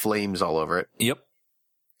lots of flames all over it. Yep.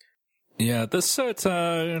 Yeah, this set,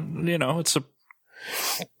 it's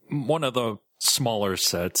one of the smaller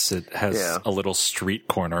sets. It has a little street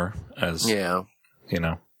corner as, and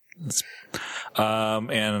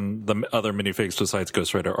the other minifigs besides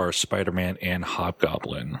Ghost Rider are Spider-Man and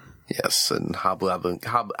Hobgoblin. Yes, and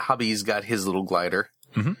Hobby's got his little glider.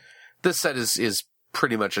 Mm-hmm. This set is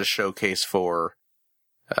pretty much a showcase for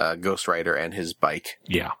Ghost Rider and his bike.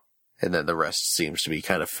 Yeah. And then the rest seems to be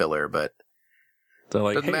kind of filler, but they're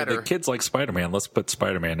like, hey, the kids like Spider-Man. Let's put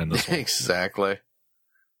Spider-Man in this one. Exactly.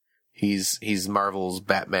 He's Marvel's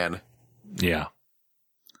Batman. Yeah.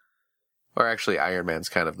 Or actually, Iron Man's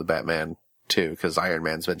kind of the Batman, too, because Iron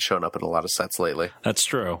Man's been showing up in a lot of sets lately. That's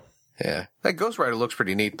true. Yeah. That Ghost Rider looks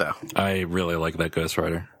pretty neat, though. I really like that Ghost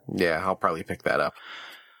Rider. Yeah, I'll probably pick that up.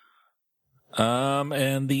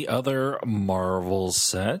 And the other Marvel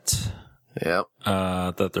set... Yep.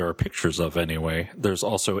 That there are pictures of anyway. There's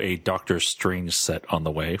also a Doctor Strange set on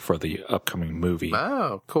the way for the upcoming movie.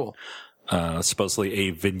 Oh, cool. Supposedly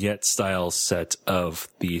a vignette style set of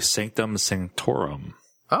the Sanctum Sanctorum.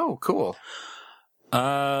 Oh, cool.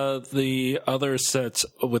 The other set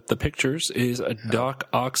with the pictures is a Doc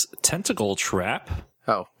Ock's Tentacle Trap.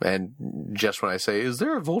 Oh, and just when I say, is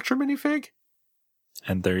there a Vulture minifig?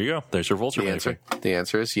 And there you go. There's your Vulture minifig. The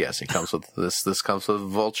answer is yes. It comes with this. This comes with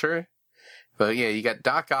Vulture. But yeah, you got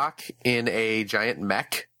Doc Ock in a giant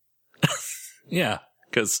mech. Yeah,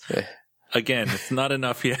 because again, it's not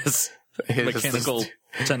enough. He has mechanical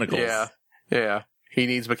tentacles. Yeah. He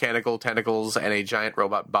needs mechanical tentacles and a giant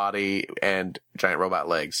robot body and giant robot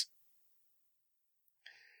legs.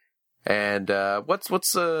 And what's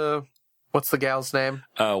the gal's name?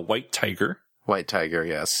 White Tiger. White Tiger,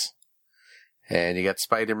 yes. And you got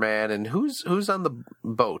Spider-Man, and who's on the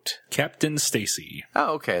boat? Captain Stacy.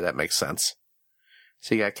 Oh, okay, that makes sense.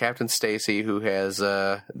 So you got Captain Stacy, who has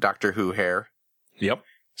Doctor Who hair. Yep.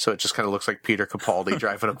 So it just kind of looks like Peter Capaldi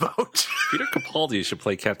driving a boat. Peter Capaldi should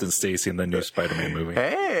play Captain Stacy in the new Spider-Man movie.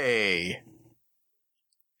 Hey!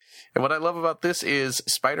 And what I love about this is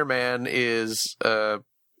Spider-Man is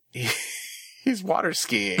he's water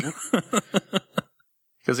skiing.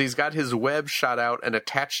 Because he's got his web shot out and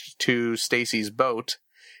attached to Stacy's boat,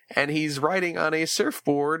 and he's riding on a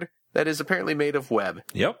surfboard that is apparently made of web.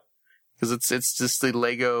 Yep. Because it's just the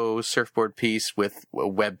Lego surfboard piece with a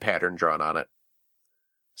web pattern drawn on it.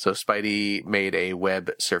 So Spidey made a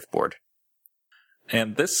web surfboard.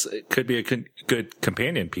 And this could be a good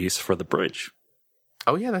companion piece for the bridge.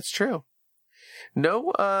 Oh yeah, that's true.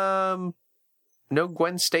 No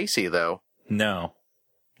Gwen Stacy though. No.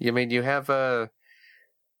 I mean, you have I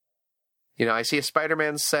see a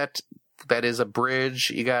Spider-Man set that is a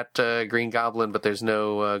bridge. You got Green Goblin, but there's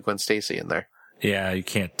no Gwen Stacy in there. Yeah, you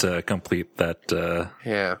can't complete that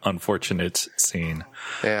unfortunate scene.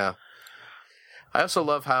 Yeah. I also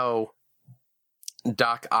love how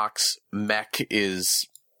Doc Ock's mech is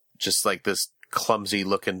just like this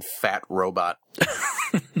clumsy-looking fat robot.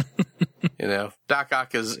 Doc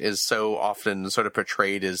Ock is so often sort of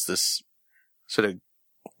portrayed as this sort of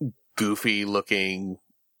goofy-looking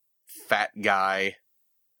fat guy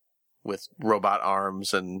with robot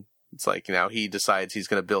arms, and it's like, he decides he's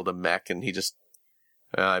going to build a mech, and he just,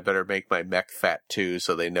 I better make my mech fat too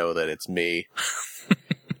so they know that it's me.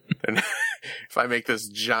 And if I make this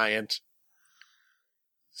giant,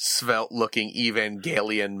 svelte-looking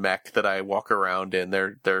Evangelion mech that I walk around in,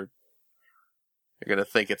 they're going to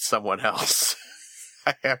think it's someone else.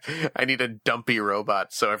 I need a dumpy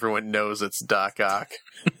robot so everyone knows it's Doc Ock.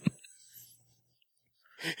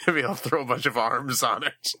 Maybe I'll throw a bunch of arms on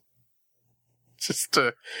it. Just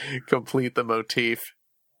to complete the motif.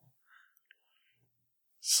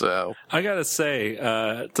 So I gotta say,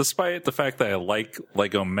 despite the fact that I like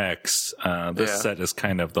Lego mechs, this set is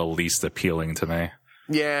kind of the least appealing to me.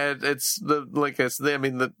 Yeah, it's the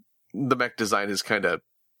mech design is kind of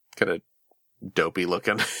dopey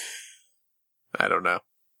looking. I don't know.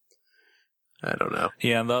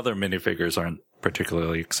 Yeah, and the other minifigures aren't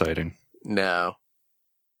particularly exciting. No,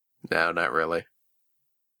 not really.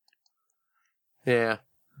 Yeah.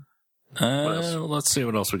 Let's see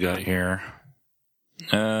what else we got here.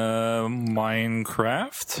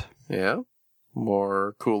 Minecraft. Yeah.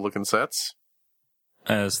 More cool looking sets.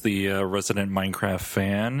 As the resident Minecraft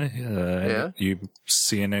fan, you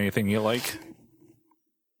seeing anything you like?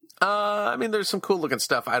 I mean, there's some cool looking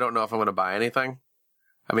stuff. I don't know if I'm going to buy anything.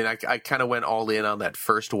 I mean, I kind of went all in on that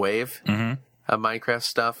first wave of Minecraft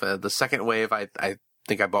stuff. The second wave, I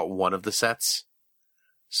think I bought one of the sets.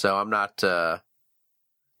 So I'm not, I've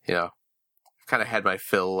kind of had my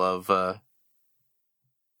fill of,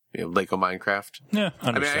 Lego Minecraft. Yeah,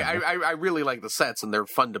 I mean, I really like the sets and they're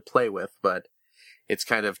fun to play with, but it's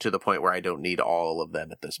kind of to the point where I don't need all of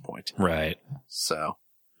them at this point. Right. So,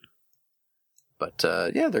 but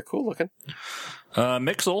they're cool looking.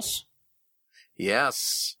 Mixels.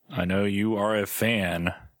 Yes. I know you are a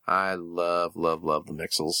fan. I love the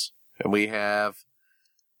Mixels. And we have,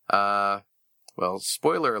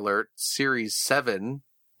 spoiler alert, Series 7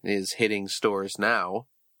 is hitting stores now.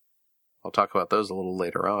 I'll talk about those a little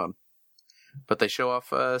later on. But they show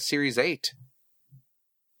off Series 8.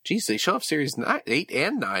 Jeez, they show off Series 8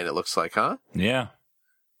 and 9, it looks like, huh? Yeah.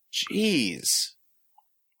 Jeez.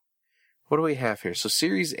 What do we have here? So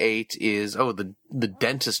Series 8 is, the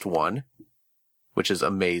dentist one, which is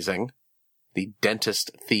amazing. The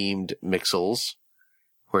dentist-themed Mixels,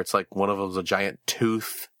 where it's like one of them's a giant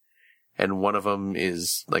tooth, and one of them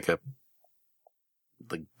is like a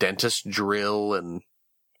dentist drill and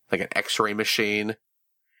like an x-ray machine.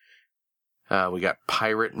 We got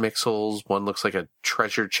pirate Mixels. One looks like a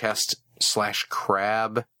treasure chest /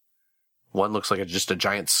 crab. One looks like just a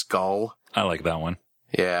giant skull. I like that one.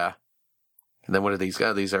 Yeah. And then what are these?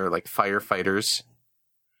 These are like firefighters.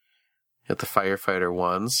 Got the firefighter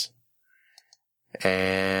ones.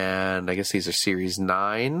 And I guess these are Series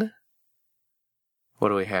 9. What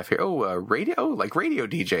do we have here? Radio? Like radio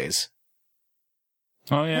DJs.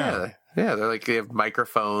 Oh, yeah. Yeah, they're like, they have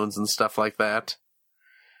microphones and stuff like that.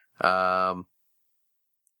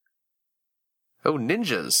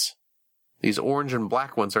 Ninjas. These orange and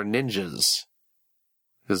black ones are ninjas.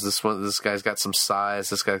 Because this guy's got some sais,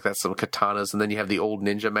 this guy's got some katanas, and then you have the old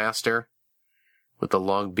ninja master with the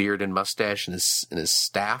long beard and mustache and his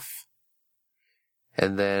staff.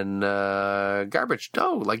 And then, garbage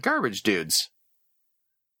dudes.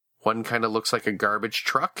 One kind of looks like a garbage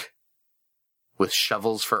truck with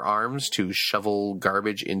shovels for arms to shovel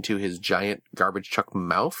garbage into his giant garbage truck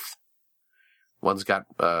mouth. One's got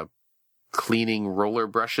cleaning roller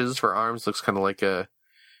brushes for arms, looks kind of like a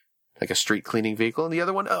street cleaning vehicle. And the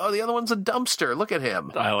other one's a dumpster. Look at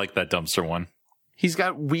him. I like that dumpster one. He's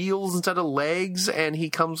got wheels instead of legs, and he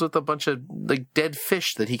comes with a bunch of like dead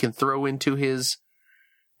fish that he can throw into his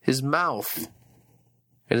mouth.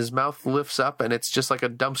 And his mouth lifts up, and it's just like a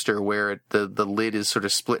dumpster where the lid is sort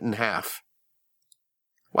of split in half.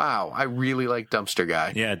 Wow, I really like Dumpster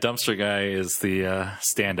Guy. Yeah, Dumpster Guy is the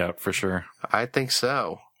standout for sure. I think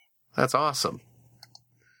so. That's awesome.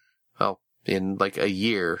 Well, in like a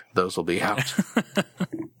year, those will be out.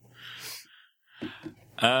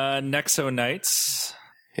 Nexo Knights.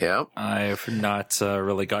 Yep. I've not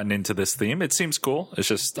really gotten into this theme. It seems cool. It's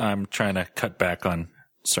just I'm trying to cut back on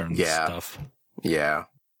certain stuff. Yeah.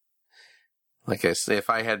 Like I say, if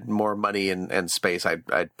I had more money and space,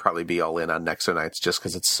 I'd probably be all in on Nexo Knights just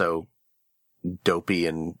because it's so dopey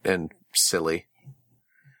and silly.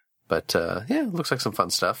 But it looks like some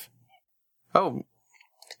fun stuff. Oh,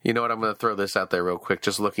 you know what? I'm going to throw this out there real quick.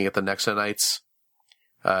 Just looking at the Nexo Knights,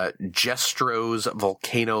 Jestro's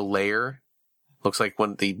Volcano Lair looks like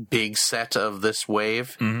the big set of this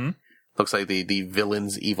wave. Mm-hmm. Looks like the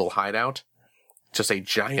villain's evil hideout. Just a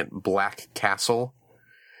giant black castle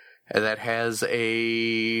that has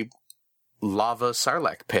a lava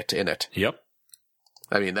Sarlacc pit in it. Yep.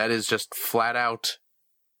 I mean, that is just flat out.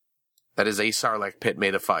 That is a Sarlacc pit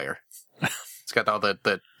made of fire. It's got all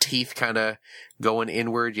the teeth kind of going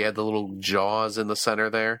inward. You have the little jaws in the center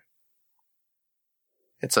there.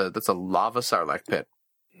 That's a lava Sarlacc pit.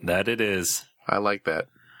 That it is. I like that.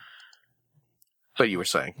 But you were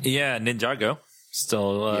saying. Yeah, Ninjago.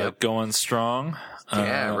 Still Yep. going strong.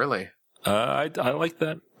 Yeah, really. I like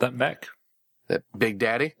that mech. That Big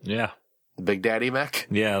Daddy? Yeah. The Big Daddy mech?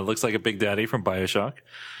 Yeah, it looks like a Big Daddy from BioShock.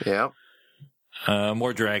 Yeah.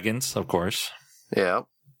 More dragons, of course. Yeah.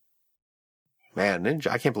 Man,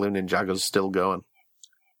 I can't believe Ninjago's still going.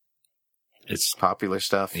 It's Popular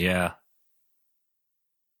stuff. yeah.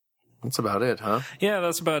 That's about it, huh? Yeah,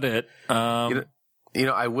 that's about it. You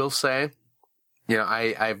know, I will say, you know,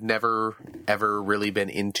 I've never, ever really been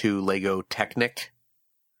into Lego Technic,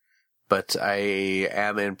 but I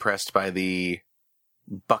am impressed by the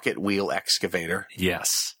bucket wheel excavator.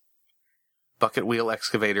 Yes. Bucket wheel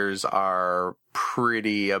excavators are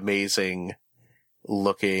pretty amazing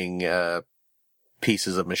looking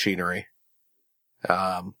pieces of machinery.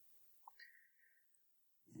 I'm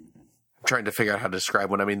trying to figure out how to describe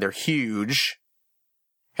one. I mean, they're huge,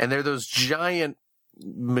 and they're those giant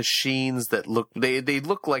machines that they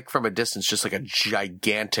look like from a distance just like a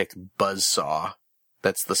gigantic buzzsaw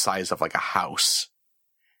that's the size of like a house.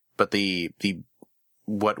 But the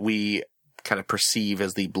what we kind of perceive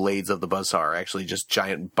as the blades of the buzzsaw are actually just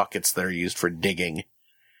giant buckets that are used for digging.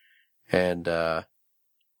 And yeah,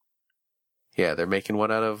 they're making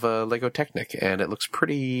one out of Lego Technic, and it looks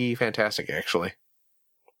pretty fantastic, actually.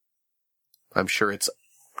 I'm sure it's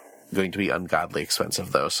going to be ungodly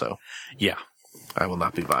expensive, though, so Yeah. I will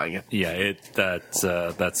not be buying it. Yeah,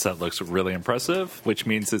 that set looks really impressive, which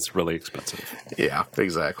means it's really expensive. Yeah,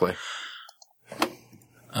 exactly.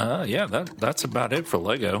 Yeah, that's about it for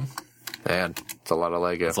Lego. Man, it's a lot of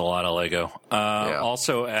Lego. It's a lot of Lego.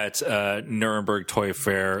 Also at Nuremberg Toy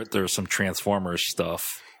Fair, there's some Transformers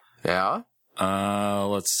stuff. Yeah?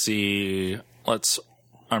 Let's see.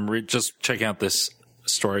 I'm just checking out this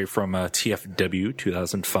story from TFW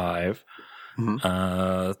 2005.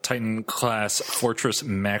 Mm-hmm. Titan class Fortress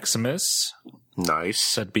Maximus Nice.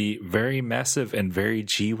 said to be very massive and very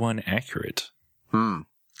G1 accurate.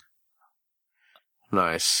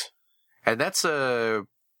 Nice. And that's a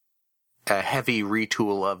heavy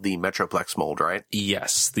retool of the Metroplex mold, right?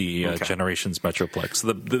 Yes, the Okay. Generations Metroplex,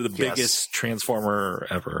 the biggest Transformer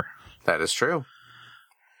ever. That is true.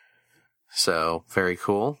 So, very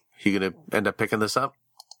cool. You gonna end up picking this up?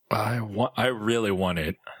 I really want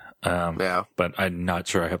it. Yeah. But I'm not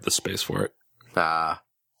sure I have the space for it.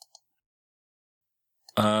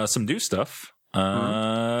 Some new stuff.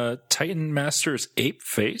 Titan Masters Ape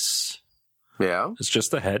Face Yeah. is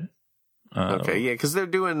just a head. Okay, yeah, because they're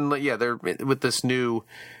doing, they're with this new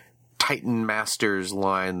Titan Masters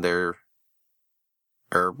line.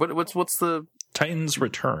 What's the Titan's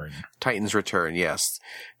Return. Titan's Return? Yes,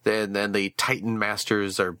 then the Titan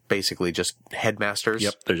Masters are basically just headmasters.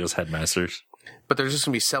 Yep, they're just headmasters. But they're just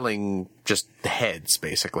gonna be selling just the heads,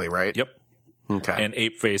 basically, right? Yep. Okay. And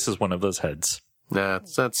Ape Face is one of those heads. That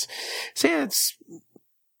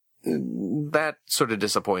sort of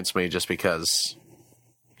disappoints me, just because,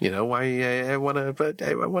 I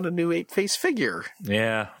want a new Ape Face figure.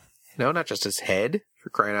 Yeah. Not just his head, for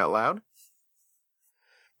crying out loud.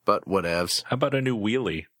 But whatevs. How about a new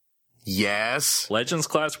wheelie? Yes. Legends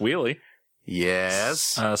class wheelie.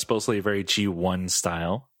 Yes. Supposedly a very G1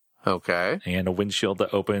 style. Okay. And a windshield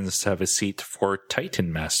that opens to have a seat for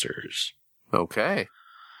Titan Masters. Okay.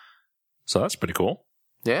 So that's pretty cool.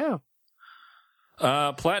 Yeah.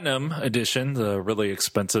 Platinum Edition, the really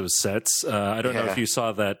expensive sets. I don't know if you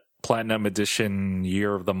saw that Platinum Edition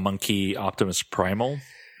Year of the Monkey Optimus Primal.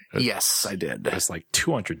 Yes, I did. It's like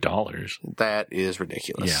 $200. That is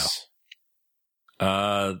ridiculous.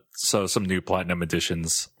 Yeah. So some new Platinum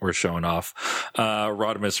Editions were showing off.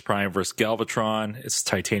 Rodimus Prime versus Galvatron. It's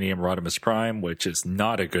Titanium Rodimus Prime, which is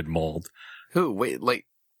not a good mold. Ooh, wait, like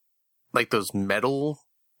those metal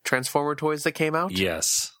Transformer toys that came out?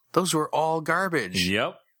 Yes. Those were all garbage.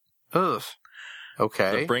 Yep. Ugh.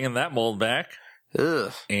 Okay. They're bringing that mold back.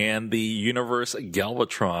 Ugh. And the Universe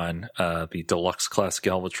Galvatron, the deluxe class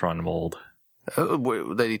Galvatron mold.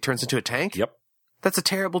 Oh, that he turns into a tank? Yep. That's a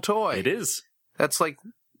terrible toy. It is. That's like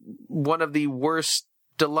one of the worst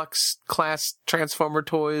deluxe class Transformer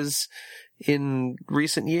toys in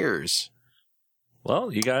recent years.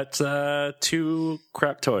 Well, you got two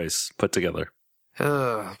crap toys put together.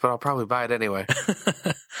 But I'll probably buy it anyway.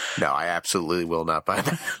 No, I absolutely will not buy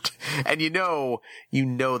that. And you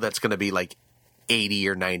know that's going to be like $80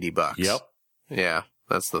 or $90. Yep. Yeah,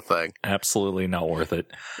 that's the thing. Absolutely not worth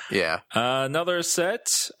it. Yeah. Another set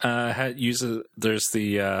there's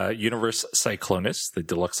the Universe Cyclonus, the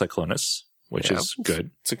deluxe Cyclonus, which is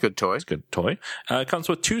good. It's a good toy. It's a good toy. It comes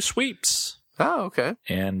with two sweeps. Oh, okay.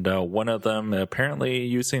 And one of them apparently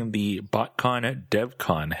using the BotCon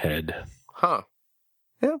DevCon head. Huh.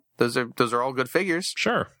 Yeah, those are all good figures.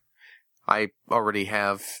 Sure. I already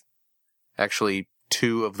have actually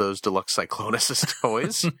 2 of those deluxe Cyclonus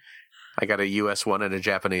toys. I got a US one and a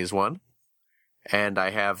Japanese one. And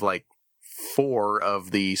I have like 4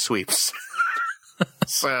 of the sweeps.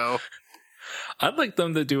 So I'd like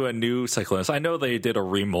them to do a new Cyclonus. I know they did a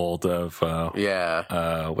remold of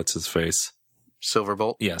what's his face?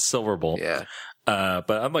 Silverbolt. Yeah, Silverbolt. Yeah. But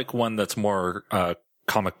I'd like one that's more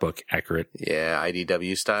comic book accurate. Yeah,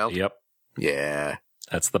 IDW style. Yep. Yeah.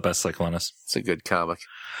 That's the best Cyclonus. It's a good comic.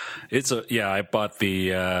 I bought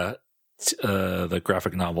the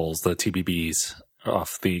graphic novels, the TBBs,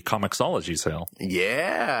 off the Comixology sale.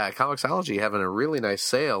 Yeah, Comixology having a really nice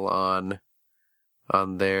sale on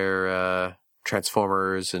their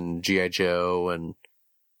Transformers and G.I. Joe and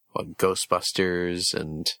Ghostbusters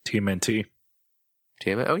and TMNT.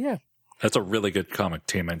 Oh yeah, that's a really good comic,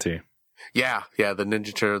 TMNT. Yeah, the new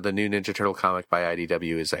Ninja Turtle comic by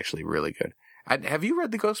IDW is actually really good. Have you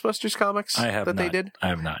read the Ghostbusters comics? I have that not. They did. I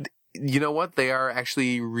have not. You know what? They are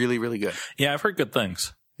actually really, really good. Yeah, I've heard good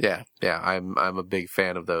things. Yeah. I'm a big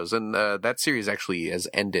fan of those, and that series actually has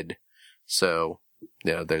ended. So,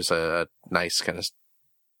 there's a nice kind of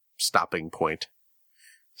stopping point.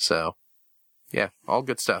 So, yeah, all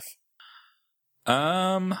good stuff.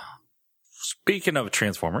 Speaking of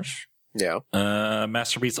Transformers, yeah,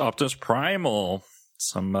 Masterpiece Optimus Primal,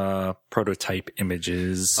 some prototype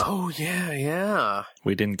images. Oh yeah.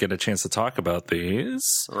 We didn't get a chance to talk about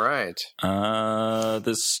these. Right.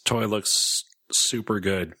 This toy looks super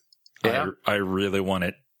good. Yeah. I really want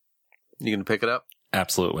it. You gonna pick it up?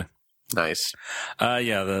 Absolutely. Nice.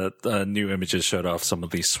 The new images showed off some of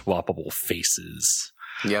the swappable faces.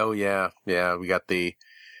 Yeah. We got the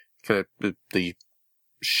kind of the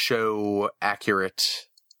show accurate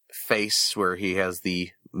face where he has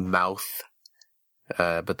the mouth,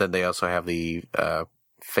 but then they also have the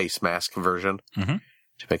face mask version to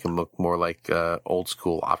make him look more like old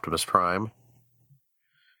school Optimus Prime.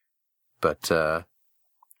 But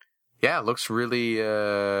it looks really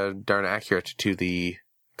darn accurate to the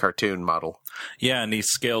cartoon model. Yeah, and he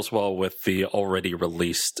scales well with the already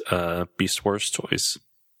released Beast Wars toys,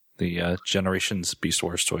 the Generations Beast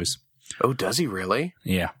Wars toys. Oh, does he really?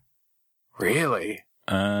 Yeah. Really?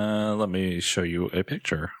 Let me show you a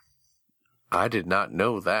picture. I did not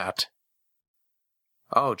know that.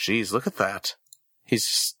 Oh, geez, look at that.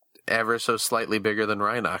 He's ever so slightly bigger than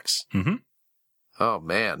Rhinox. Mm-hmm. Oh,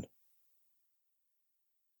 man.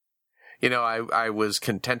 I was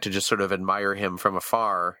content to just sort of admire him from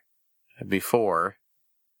afar before.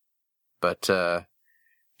 But,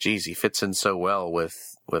 geez, he fits in so well with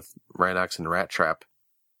Rhinox and Rat Trap.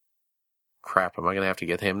 Crap, am I going to have to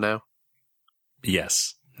get him now?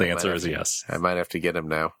 Yes. The answer is yes. I might have to get him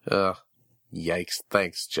now. Ugh. Yikes.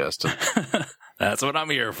 Thanks, Justin. That's what I'm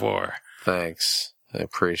here for. Thanks. I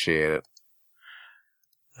appreciate it.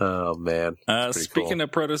 Oh, man. Speaking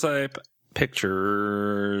of prototype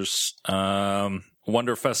pictures,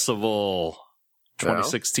 Wonder Festival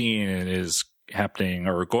 2016 is happening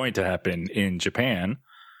or going to happen in Japan.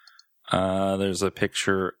 There's a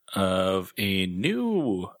picture of a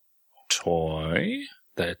new toy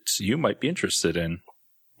that you might be interested in.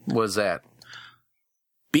 What's that?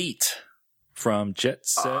 Beat from Jet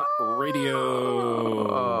Set Radio.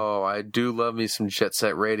 Oh, I do love me some Jet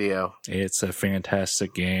Set Radio. It's a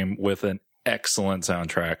fantastic game with an excellent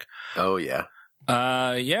soundtrack. Oh,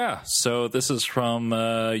 yeah. So this is from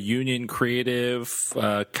Union Creative,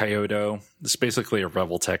 Kyoto. It's basically a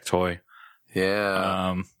Reveltech toy.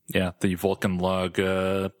 Yeah. The Vulcan Lug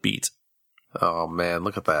Beat. Oh, man,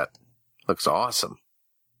 look at that. Looks awesome.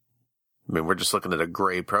 I mean, we're just looking at a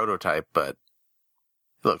gray prototype, but it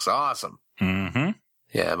looks awesome. Mm-hmm.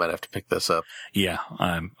 Yeah, I might have to pick this up. Yeah,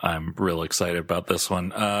 I'm real excited about this one.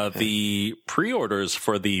 The pre-orders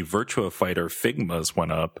for the Virtua Fighter Figmas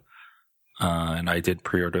went up, and I did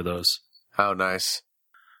pre-order those. Oh, nice.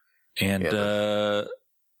 And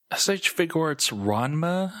SH Figuarts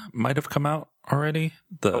Ranma might have come out already.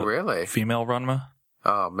 Oh, really? Female Ranma.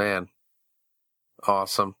 Oh, man.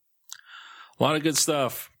 Awesome. A lot of good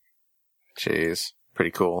stuff. Jeez.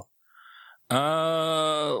 Pretty cool.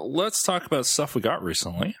 Let's talk about stuff we got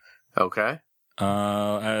recently. Okay.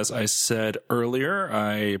 As I said earlier,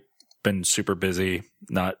 I've been super busy.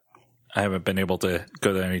 I haven't been able to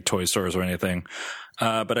go to any toy stores or anything.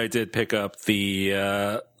 But I did pick up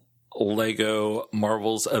the Lego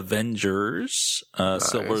Marvel's Avengers, nice.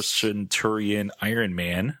 Silver Centurion Iron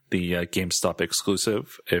Man, the GameStop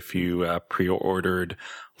exclusive, if you pre-ordered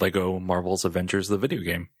Lego Marvel's Avengers, the video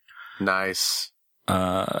game. Nice.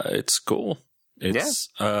 It's cool. It's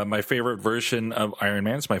my favorite version of Iron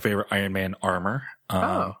Man. It's my favorite Iron Man armor.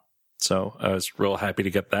 So I was real happy to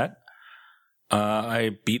get that.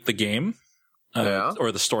 I beat the game, Yeah.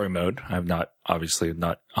 or the story mode. I've not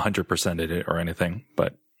 100%ed it or anything,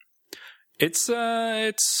 but it's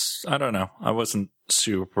I don't know. I wasn't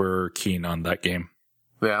super keen on that game.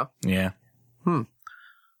 Yeah. Yeah.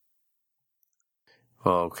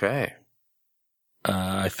 Okay.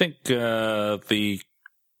 I think the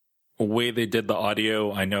way they did the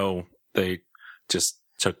audio, I know they just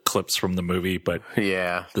took clips from the movie, but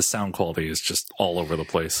Yeah. the sound quality is just all over the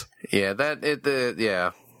place. Yeah.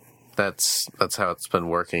 That's how it's been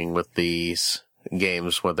working with these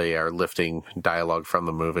games where they are lifting dialogue from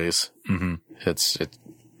the movies. Mm-hmm.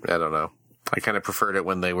 I don't know. I kind of preferred it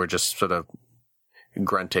when they were just sort of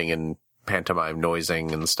grunting and pantomime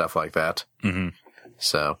noising and stuff like that. Mm-hmm.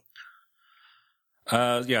 So.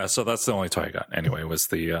 Yeah, so that's the only toy I got. Anyway, was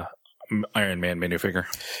the Iron Man minifigure.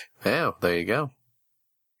 Yeah, there you go.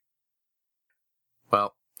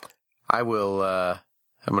 Well, I will. I'm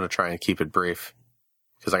going to try and keep it brief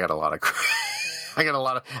because I got a lot of. I got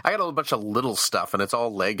a bunch of little stuff, and it's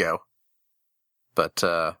all Lego. But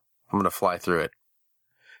I'm going to fly through it.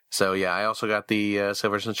 So yeah, I also got the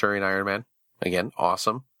Silver Centurion Iron Man. Again,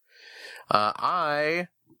 awesome. I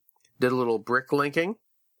did a little brick linking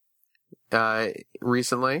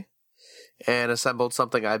recently and assembled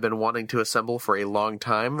something I've been wanting to assemble for a long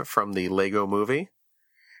time from the Lego movie,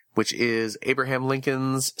 which is Abraham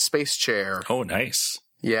Lincoln's space chair. Oh, nice.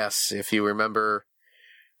 Yes, if you remember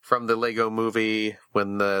from the Lego movie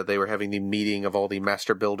when they were having the meeting of all the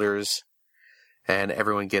master builders and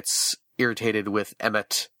everyone gets irritated with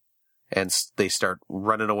Emmett and they start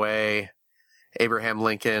running away. Abraham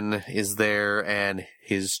Lincoln is there, and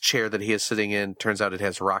his chair that he is sitting in, turns out it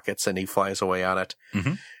has rockets, and he flies away on it.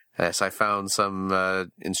 Mm-hmm. So I found some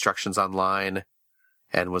instructions online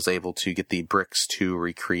and was able to get the bricks to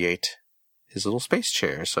recreate his little space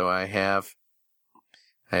chair. So I have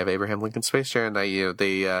Abraham Lincoln's space chair, and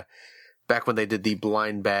they back when they did the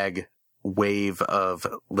blind bag wave of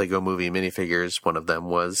Lego Movie minifigures, one of them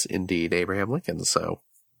was indeed Abraham Lincoln. So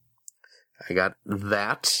I got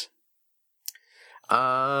that.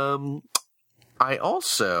 I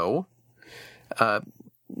also,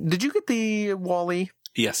 did you get the Wall-E?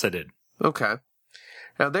 Yes, I did. Okay.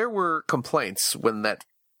 Now, there were complaints when that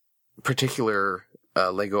particular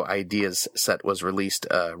Lego Ideas set was released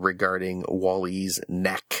regarding Wall-E's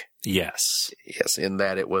neck. Yes. Yes, in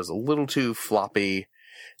that it was a little too floppy.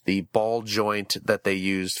 The ball joint that they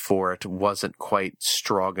used for it wasn't quite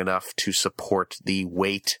strong enough to support the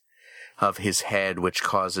weight of his head, which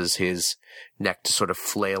causes his neck to sort of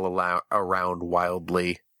flail around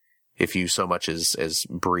wildly if you so much as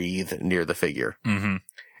breathe near the figure. Mm-hmm.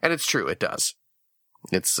 And it's true, it does.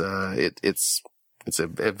 It's a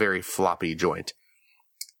very floppy joint.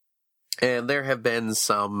 And there have been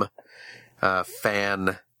some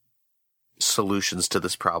fan solutions to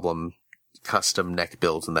this problem, custom neck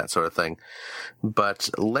builds and that sort of thing.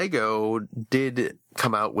 But Lego did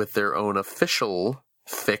come out with their own official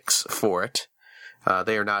fix for it.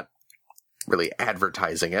 They are not really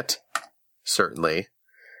advertising it, certainly,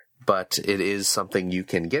 but it is something you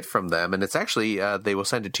can get from them, and it's actually they will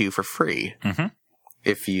send it to you for free. Mm-hmm.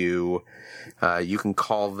 If you can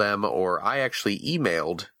call them, or I actually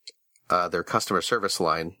emailed their customer service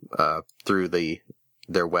line through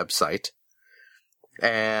their website,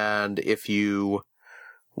 and if you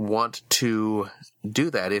want to do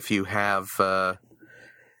that, if you have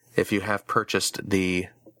purchased the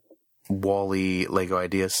Wall-E Lego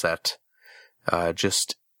Ideas set,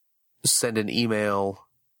 just send an email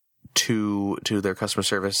to their customer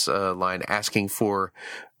service line asking for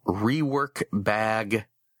rework bag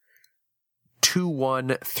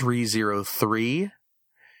 21303,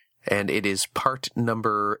 and it is part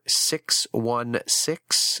number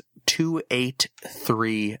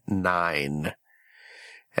 6162839.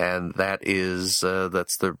 And that is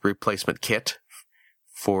that's the replacement kit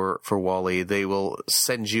for Wall-E. They will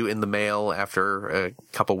send you in the mail after a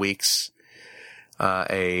couple weeks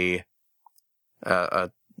a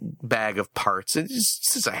bag of parts. It's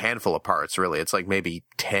just a handful of parts, really. It's like maybe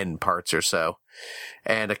 10 parts or so,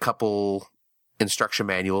 and a couple instruction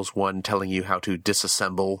manuals, one telling you how to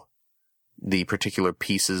disassemble the particular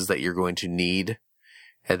pieces that you're going to need,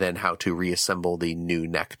 and then how to reassemble the new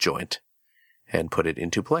neck joint and put it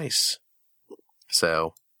into place.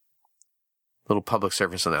 So, little public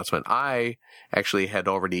service announcement. I actually had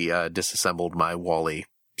already disassembled my Wall-E,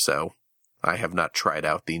 so I have not tried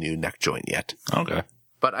out the new neck joint yet. Okay.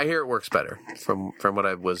 But I hear it works better. From what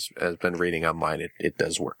I has been reading online, it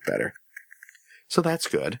does work better. So that's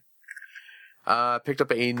good. Picked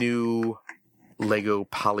up a new Lego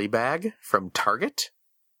poly bag from Target.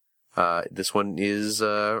 This one is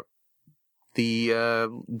the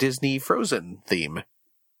Disney Frozen theme.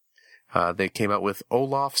 They came out with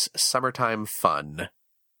Olaf's Summertime Fun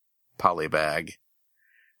polybag.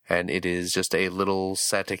 And it is just a little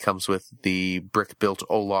set. It comes with the brick-built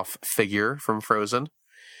Olaf figure from Frozen.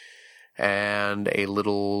 And a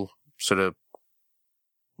little sort of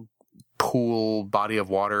pool, body of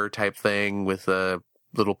water type thing with a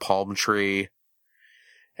little palm tree.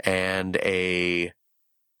 And a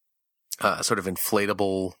sort of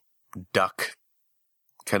inflatable duck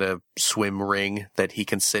kind of swim ring that he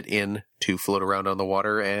can sit in to float around on the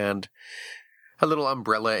water. And a little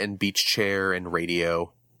umbrella and beach chair and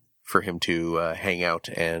radio for him to hang out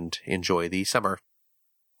and enjoy the summer.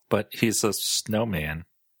 But he's a snowman.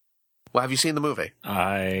 Well, have you seen the movie?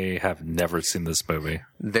 I have never seen this movie.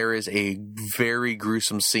 There is a very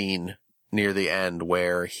gruesome scene near the end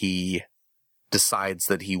where he decides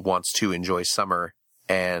that he wants to enjoy summer.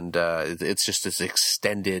 And it's just this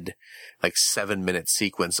extended, 7-minute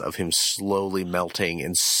sequence of him slowly melting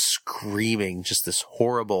and screaming just this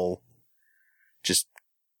horrible, just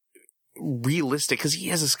realistic, because he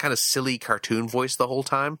has this kind of silly cartoon voice the whole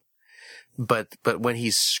time, but when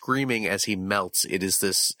he's screaming as he melts, it is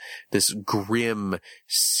this grim,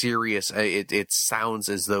 serious. It sounds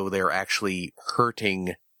as though they're actually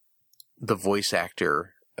hurting the voice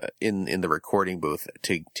actor in the recording booth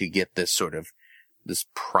to get this sort of this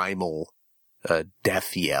primal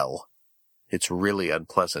death yell. It's really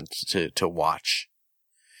unpleasant to watch,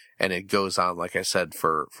 and it goes on, like I said,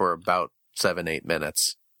 for about 7-8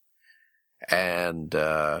 minutes. And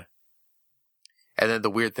then the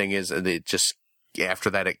weird thing is, it just, after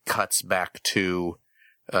that, it cuts back to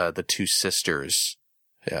the two sisters,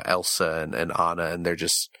 Elsa and Anna, and they're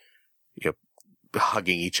just,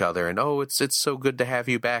 hugging each other, and, oh, it's so good to have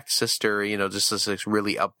you back, sister, just this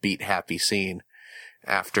really upbeat, happy scene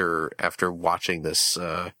after watching this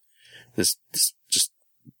just,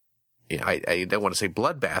 I don't want to say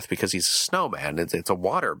bloodbath because he's a snowman. It's a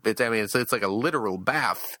water, it's like a literal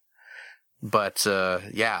bath. But,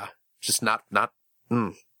 yeah, just not, just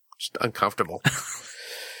uncomfortable.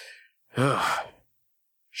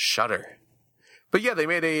 Shudder. But yeah, they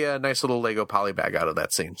made a nice little Lego polybag out of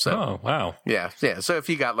that scene. So, oh, wow. Yeah. So if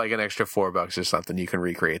you got an extra $4 or something, you can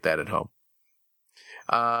recreate that at home.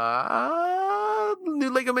 New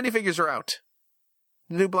Lego minifigures are out.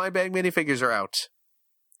 New blind bag minifigures are out.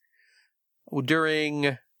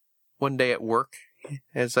 During one day at work,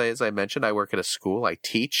 as I mentioned, I work at a school. I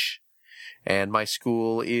teach. And my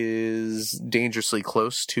school is dangerously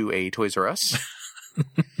close to a Toys R Us.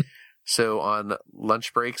 So on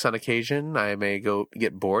lunch breaks on occasion, I may go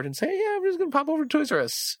get bored and say, yeah, I'm just going to pop over to Toys R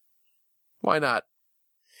Us. Why not?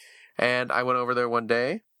 And I went over there one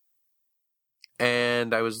day,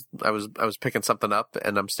 and I was picking something up,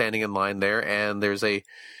 and I'm standing in line there, and there's a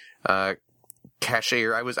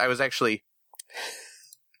cashier. I was actually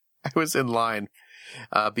I was in line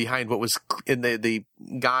behind what was in the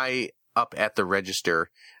guy up at the register,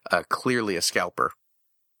 clearly a scalper.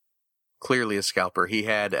 He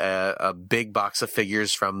had a big box of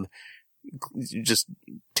figures just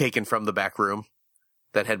taken from the back room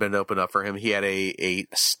that had been opened up for him. He had a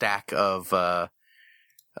stack of the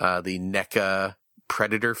NECA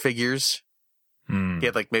Predator figures. He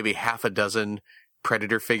had maybe half a dozen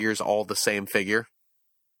Predator figures, all the same figure.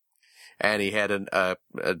 And he had a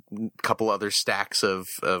couple other stacks of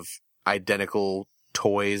identical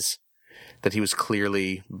toys that he was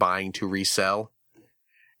clearly buying to resell.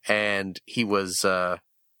 And he was, and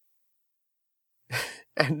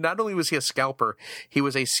not only was he a scalper, he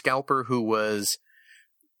was a scalper who was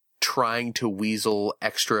trying to weasel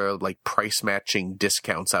extra, price matching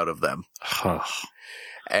discounts out of them.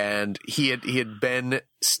 And he had been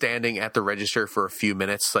standing at the register for a few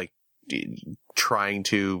minutes, trying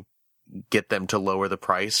to get them to lower the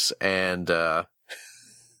price. And,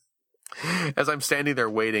 as I'm standing there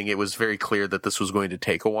waiting, it was very clear that this was going to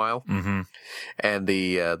take a while. Mm-hmm. And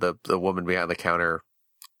the woman behind the counter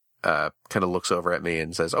kind of looks over at me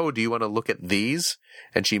and says, "Oh, do you want to look at these?"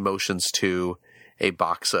 And she motions to a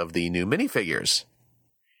box of the new minifigures.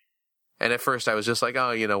 And at first I was just like,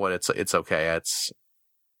 "Oh, you know what? It's okay.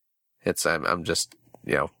 I'm just,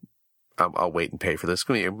 I'll wait and pay for this."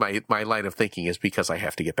 My line of thinking is because I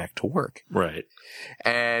have to get back to work. Right.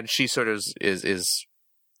 And she sort of is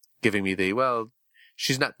giving me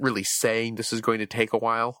she's not really saying this is going to take a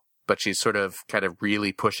while, but she's sort of kind of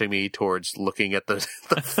really pushing me towards looking at the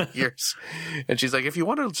figures. And she's like, if you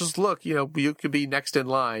want to just look, you could be next in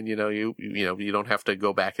line, you don't have to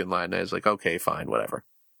go back in line. And I was like, okay, fine, whatever.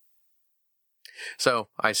 So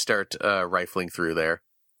I start rifling through there,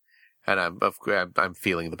 and I'm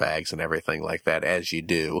feeling the bags and everything like that, as you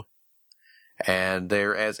do. And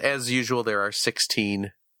there, as usual, there are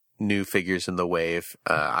 16 new figures in the wave.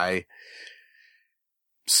 I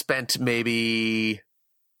spent maybe,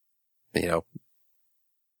 10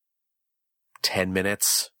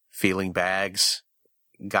 minutes feeling bags,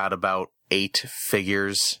 got about 8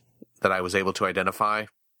 figures that I was able to identify.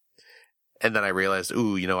 And then I realized,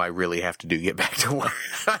 I really have to get back to work.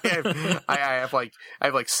 I have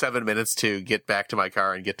like 7 minutes to get back to my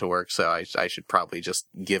car and get to work. So I should probably just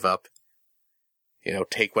give up,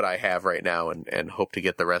 take what I have right now and hope to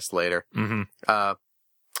get the rest later. Mm-hmm.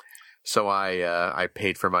 So I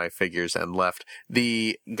paid for my figures and left.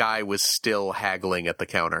 The guy was still haggling at the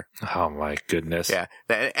counter. Oh my goodness. Yeah.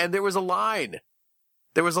 And there was a line.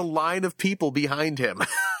 There was a line of people behind him.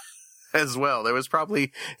 As well. There was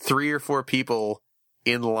probably 3 or 4 people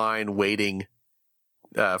in line waiting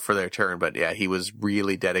for their turn. But yeah, he was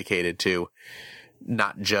really dedicated to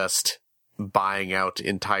not just buying out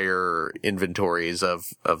entire inventories of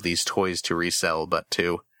these toys to resell, but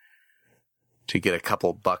to get a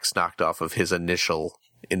couple bucks knocked off of his initial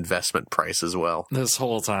investment price as well. This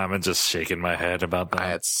whole time I'm just shaking my head about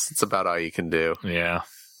that. It's about all you can do. Yeah.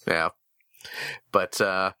 Yeah. But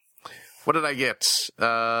what did I get?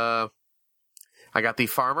 I got the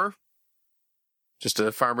farmer. Just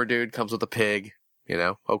a farmer dude, comes with a pig,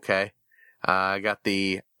 okay. I got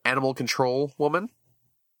the animal control woman,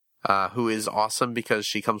 who is awesome because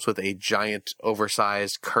she comes with a giant,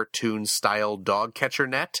 oversized, cartoon-style dog catcher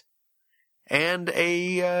net, and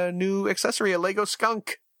a new accessory, a Lego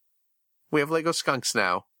skunk. We have Lego skunks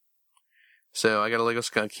now. So I got a Lego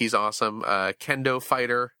skunk. He's awesome. Kendo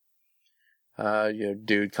fighter.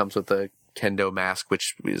 Dude comes with a kendo mask,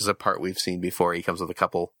 which is a part we've seen before. He comes with a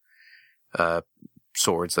couple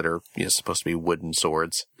swords that are supposed to be wooden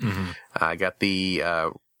swords. Mm-hmm. I got the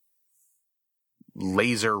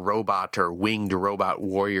laser robot or winged robot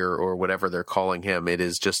warrior or whatever they're calling him. It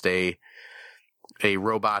is just a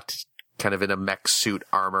robot kind of in a mech suit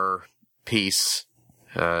armor piece,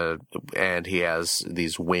 and he has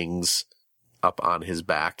these wings up on his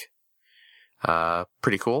back.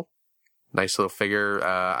 Pretty cool. Nice little figure.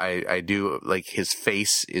 I do like his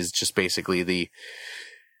face is just basically the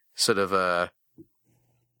sort of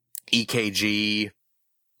EKG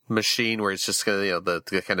machine where it's just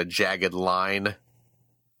the kind of jagged line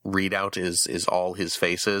readout is all his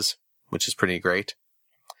faces, which is pretty great.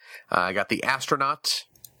 I got the astronaut.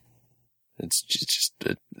 It's just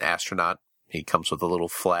an astronaut. He comes with a little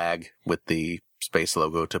flag with the space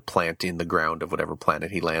logo to plant in the ground of whatever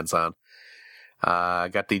planet he lands on.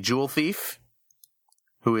 Got the Jewel Thief,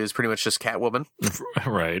 who is pretty much just Catwoman.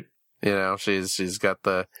 Right. She's got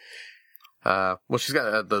the, she's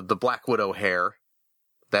got the Black Widow hair,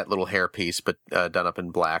 that little hair piece, but done up in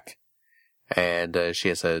black. And she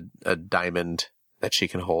has a diamond that she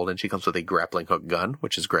can hold, and she comes with a grappling hook gun,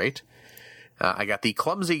 which is great. I got the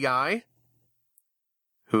Clumsy Guy,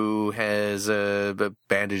 who has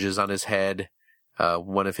bandages on his head.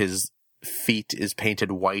 One of his feet is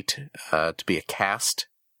painted white to be a cast,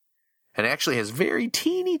 and actually has very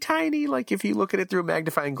teeny tiny, like if you look at it through a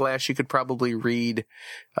magnifying glass, you could probably read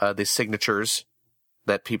the signatures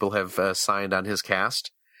that people have signed on his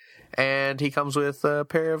cast. And he comes with a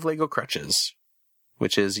pair of Lego crutches,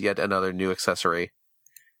 which is yet another new accessory,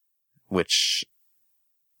 which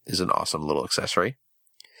is an awesome little accessory.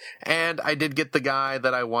 And I did get the guy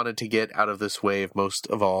that I wanted to get out of this wave most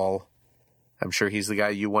of all. I'm sure he's the guy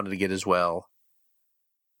you wanted to get as well.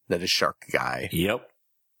 That is Shark Guy. Yep.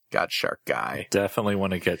 Got Shark Guy. Definitely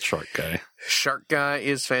want to get Shark Guy. Shark Guy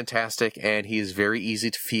is fantastic, and he is very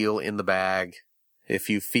easy to feel in the bag. If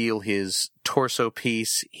you feel his torso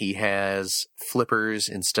piece, he has flippers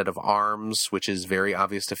instead of arms, which is very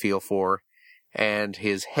obvious to feel for. And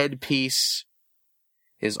his head piece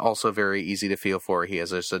is also very easy to feel for. He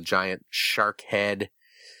has a giant shark head.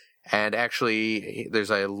 And actually,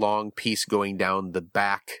 there's a long piece going down the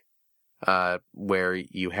back, where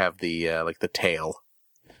you have the the tail.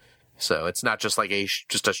 So it's not just like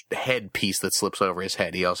just a head piece that slips over his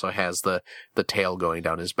head. He also has the tail going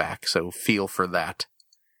down his back. So feel for that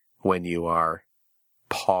when you are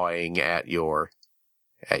pawing at your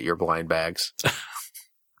blind bags.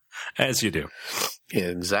 As you do.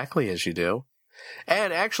 Exactly as you do.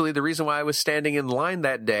 And actually, the reason why I was standing in line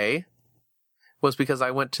that day was because when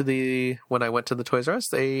I went to the Toys R Us,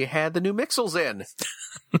 they had the new Mixels in.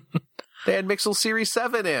 They had Mixel Series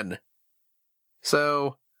 7 in.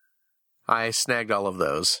 So I snagged all of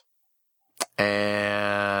those.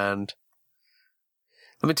 And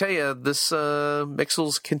let me tell you, this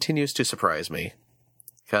Mixels continues to surprise me.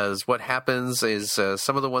 Because what happens is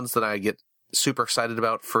some of the ones that I get super excited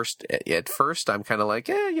about at first, I'm kind of like,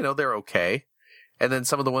 they're okay. And then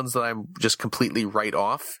some of the ones that I'm just completely write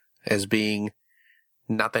off as being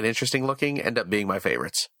not that interesting looking end up being my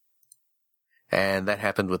favorites. And that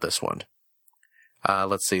happened with this one.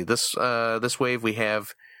 Let's see. This wave we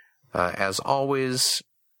have, as always,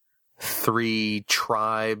 3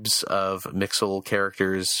 tribes of Mixel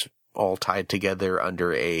characters all tied together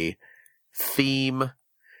under a theme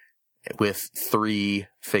with 3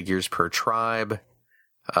 figures per tribe.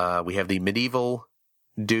 We have the medieval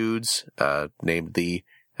dudes, named the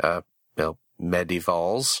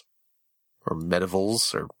Medievals, or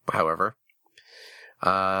Medievals, or however.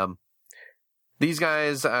 These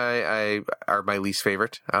guys I are my least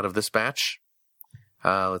favorite out of this batch.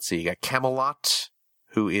 Let's see, you got Camelot,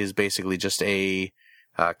 who is basically just a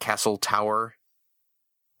castle tower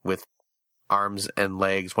with arms and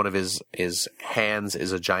legs. One of his hands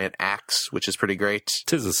is a giant axe, which is pretty great.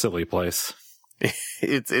 'Tis a silly place.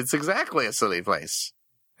 It's exactly a silly place.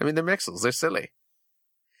 I mean, they're Mixels. They're silly.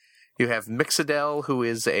 You have Mixodel, who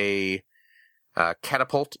is a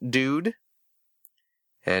catapult dude,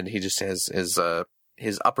 and he just has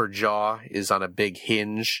his upper jaw is on a big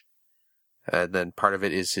hinge, and then part of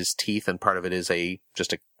it is his teeth, and part of it is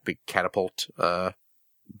just a big catapult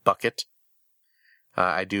bucket.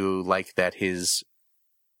 I do like that his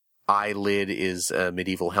eyelid is a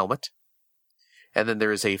medieval helmet. And then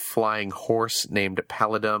there is a flying horse named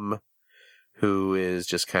Palladum, who is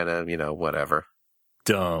just kind of, whatever.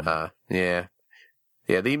 Dumb. Yeah.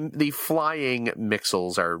 Yeah, the flying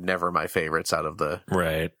Mixels are never my favorites out of the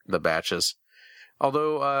batches.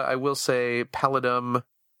 Although I will say Palladum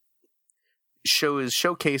is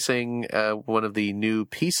showcasing one of the new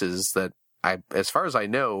pieces that, as far as I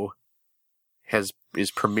know, is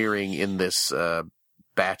premiering in this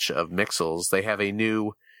batch of Mixels. They have a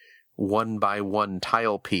new 1x1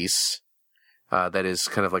 tile piece that is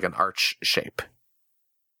kind of like an arch shape.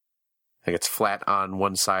 Like it's flat on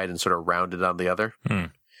one side and sort of rounded on the other.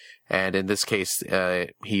 And in this case,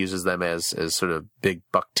 he uses them as sort of big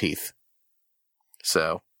buck teeth.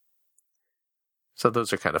 So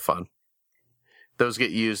those are kind of fun. Those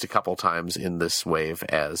get used a couple times in this wave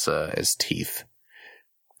as teeth.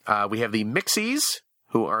 We have the Mixies,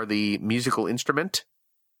 who are the musical instrument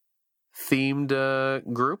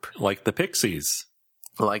themed group. Like the Pixies.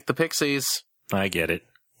 Like the Pixies. I get it.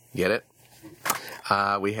 Get it?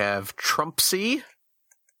 We have Trumpsy,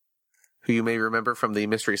 who you may remember from the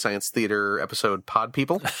Mystery Science Theater episode Pod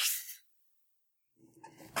People.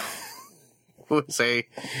 who is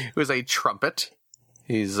a trumpet.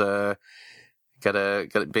 He's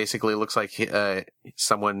basically looks like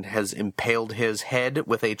someone has impaled his head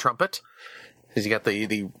with a trumpet. He's got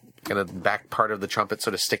the kind of back part of the trumpet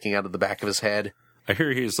sort of sticking out of the back of his head. I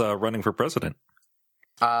hear he's running for president.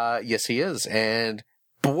 Yes, he is. And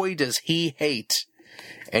boy, does he hate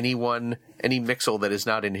any Mixel that is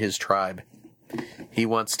not in his tribe. He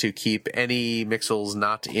wants to keep any Mixels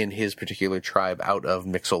not in his particular tribe out of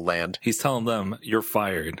Mixel land. He's telling them, you're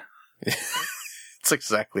fired. It's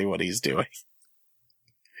exactly what he's doing.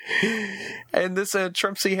 And this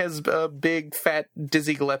Trumpsy has big, fat,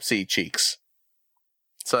 Dizzy Gillespie cheeks.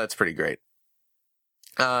 So that's pretty great.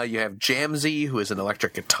 You have Jamsy, who is an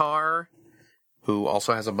electric guitar, who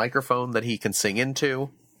also has a microphone that he can sing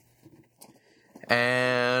into.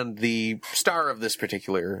 And the star of this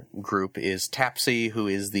particular group is Tapsy, who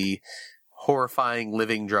is the horrifying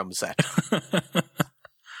living drum set.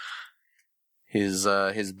 His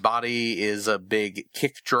body is a big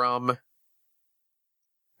kick drum,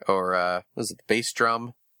 or what is it, the bass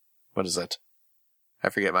drum? What is it? I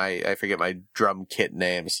forget my drum kit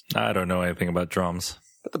names. I don't know anything about drums.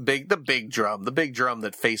 But the big drum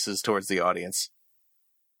that faces towards the audience.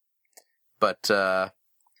 But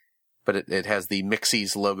it has the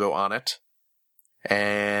Mixies logo on it,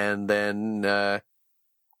 and then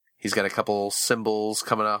he's got a couple symbols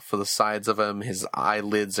coming off of the sides of him. His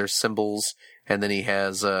eyelids are symbols, and then he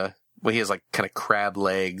has he has like kind of crab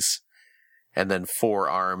legs, and then 4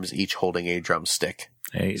 arms, each holding a drumstick.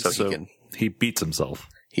 Hey, so he beats himself.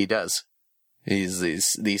 He does. He's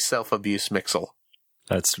the self-abuse Mixel.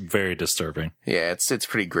 That's very disturbing. Yeah, it's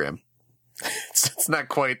pretty grim. It's not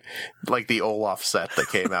quite like the Olaf set that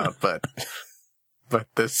came out, but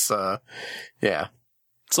this, yeah.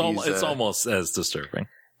 It's almost as disturbing.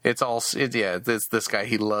 This guy,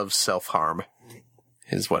 he loves self-harm,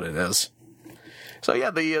 is what it is. So yeah,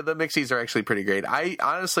 the Mixies are actually pretty great. I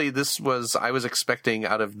was expecting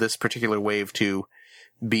out of this particular wave to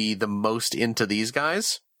be the most into these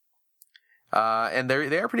guys. And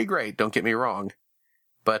they are pretty great, don't get me wrong.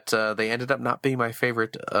 But they ended up not being my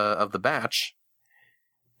favorite of the batch.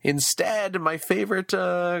 Instead, my favorite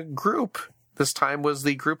group this time was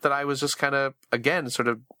the group that I was just kind of, again, sort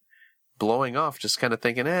of blowing off, just kind of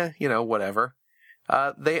thinking, whatever.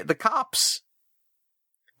 The cops,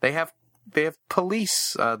 they have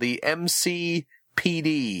police. The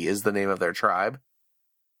MCPD is the name of their tribe,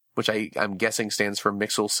 which I'm guessing stands for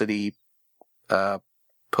Mixel City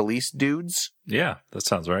Police Dudes. Yeah, that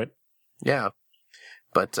sounds right. Yeah.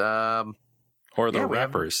 But, or the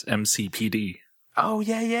rappers, MCPD. Oh,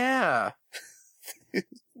 yeah.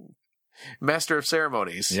 Master of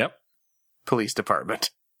Ceremonies. Yep. Police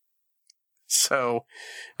Department. So,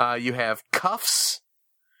 you have Cuffs,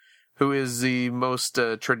 who is the most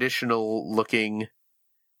traditional looking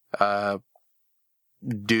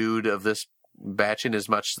dude of this batch, in as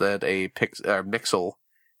much that a Mixel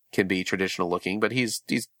can be traditional looking, but he's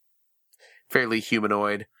fairly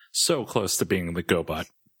humanoid. So close to being the GoBot.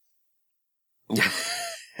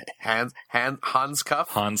 Hans Cuff.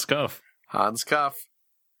 Hans Cuff. Hans Cuff.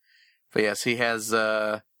 But yes, he has he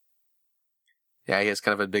has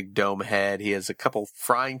kind of a big dome head. He has a couple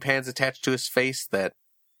frying pans attached to his face that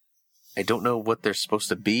I don't know what they're supposed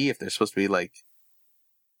to be. If they're supposed to be like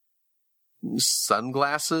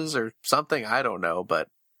sunglasses or something, I don't know. But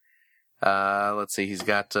let's see, he's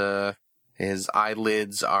got his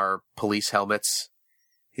eyelids are police helmets.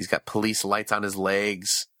 He's got police lights on his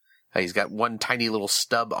legs. He's got one tiny little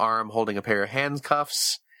stub arm holding a pair of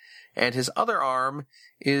handcuffs. And his other arm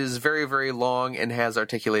is very, very long and has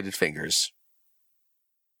articulated fingers.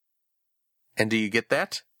 And do you get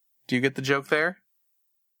that? Do you get the joke there?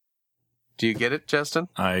 Do you get it, Justin?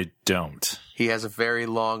 I don't. He has a very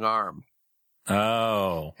long arm.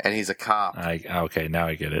 Oh. And he's a cop. Okay, now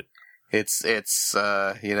I get it. It's it's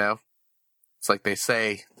like they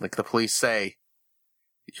say, like the police say,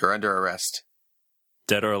 you're under arrest.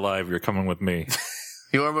 Dead or alive, you're coming with me.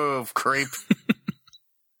 Your move, creep.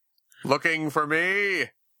 Looking for me.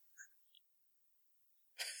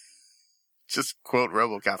 Just quote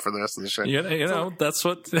RoboCop for the rest of the show. That's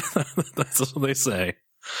what they say.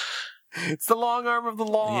 It's the long arm of the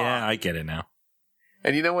law. Yeah, I get it now.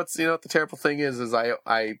 And you know what the terrible thing is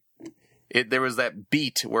there was that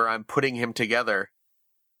beat where I'm putting him together,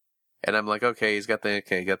 and I'm like, okay, got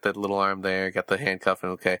that little arm there, got the handcuff,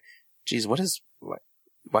 and okay, geez, why does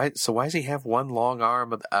he have one long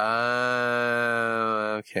arm? Okay,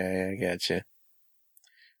 I get you.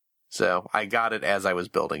 So I got it as I was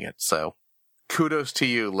building it. So kudos to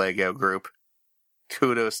you, Lego Group.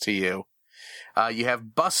 Kudos to you. You have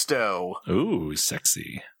Busto. Ooh,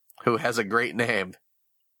 sexy. Who has a great name.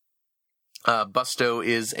 Busto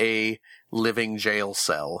is a living jail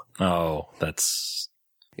cell. Oh, that's...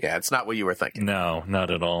 Yeah, it's not what you were thinking. No,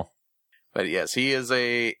 not at all. But yes, he is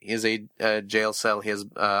a jail cell. He has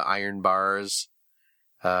iron bars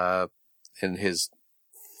in his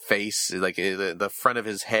face, like the front of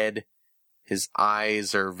his head. His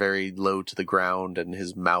eyes are very low to the ground, and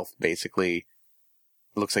his mouth basically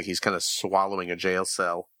looks like he's kind of swallowing a jail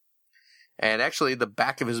cell. And actually, the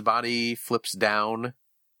back of his body flips down,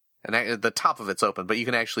 and the top of it's open, but you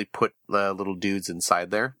can actually put little dudes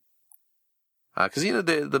inside there. Because,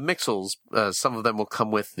 the Mixels, some of them will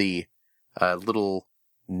come with the little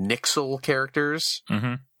Nixel characters,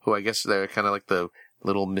 who I guess they're kind of like the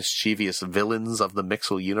little mischievous villains of the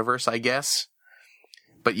Mixel universe, I guess.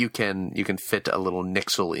 But you can fit a little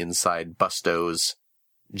Nixel inside Busto's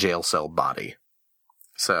jail cell body.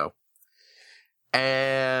 So,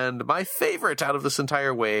 and my favorite out of this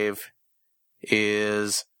entire wave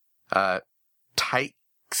is Tiketz.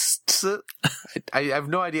 I have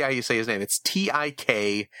no idea how you say his name. It's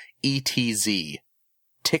Tiketz.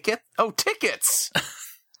 Ticket? Oh, Tickets!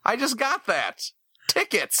 I just got that.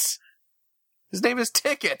 Tickets. His name is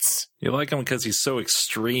Tickets. You like him because he's so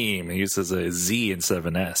extreme. He uses a Z instead of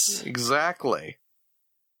an S. Exactly.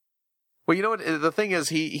 Well, you know what? The thing is,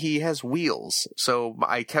 he has wheels. So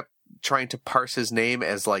I kept trying to parse his name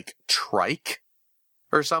as like Trike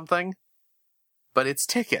or something. But it's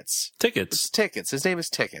Tickets. Tickets. It's Tickets. His name is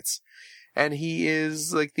Tickets. And he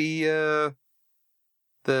is like the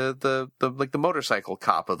motorcycle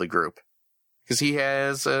cop of the group. Because he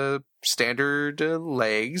has standard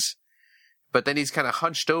legs, but then he's kind of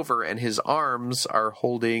hunched over, and his arms are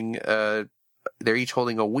holding, they're each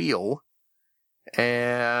holding a wheel,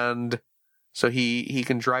 and so he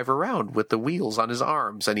can drive around with the wheels on his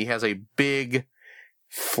arms, and he has a big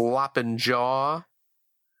flopping jaw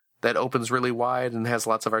that opens really wide and has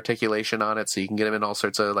lots of articulation on it, so you can get him in all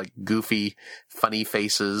sorts of like goofy, funny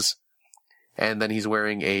faces. And then he's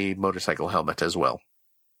wearing a motorcycle helmet as well.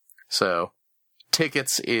 So,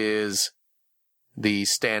 Tickets is the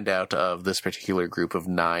standout of this particular group of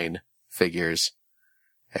 9 figures.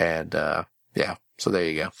 And, So there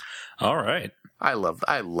you go. All right. I love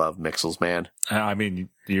Mixels, man. I mean,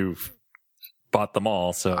 you've bought them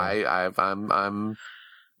all, so I'm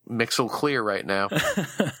Mixel clear right now.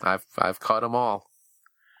 I've caught them all.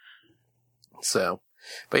 So,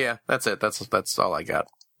 but yeah, that's it. That's all I got.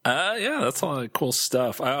 Yeah, that's all cool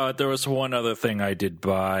stuff. There was one other thing I did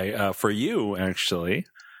buy for you, actually.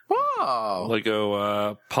 Wow.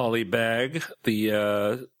 Lego Polybag,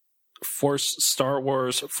 the Star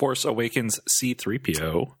Wars Force Awakens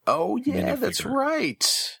C-3PO. Oh yeah, minifigure. that's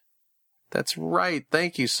right. That's right.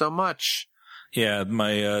 Thank you so much. Yeah,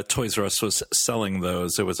 my Toys R Us was selling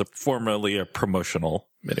those. It was formerly a promotional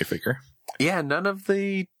minifigure. Yeah, none of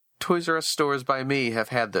the Toys R Us stores by me have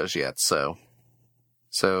had those yet, so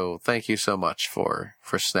thank you so much for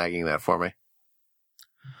snagging that for me.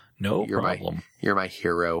 No problem. You're my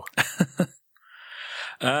hero.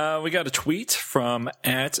 We got a tweet from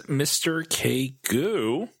 @MrKGoo.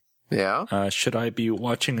 Yeah. Should I be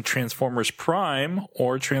watching Transformers Prime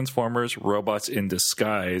or Transformers Robots in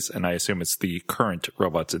Disguise? And I assume it's the current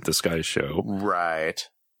Robots in Disguise show. Right.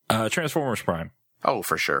 Transformers Prime. Oh,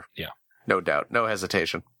 for sure. Yeah. No doubt. No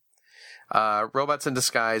hesitation. Robots in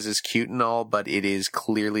Disguise is cute and all, but it is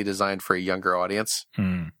clearly designed for a younger audience.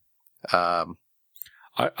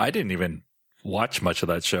 I didn't even watch much of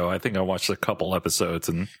that show. I think I watched a couple episodes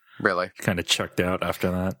and really kind of checked out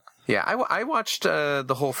after that. Yeah, I watched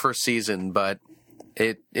the whole first season, but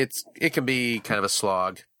it can be kind of a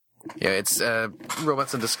slog. Yeah, it's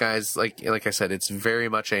Robots in Disguise. Like I said, it's very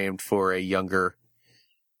much aimed for a younger.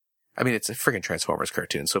 I mean, it's a friggin' Transformers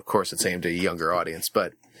cartoon, so of course it's aimed at a younger audience.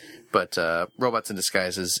 But Robots in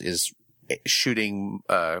Disguise is shooting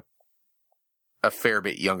a fair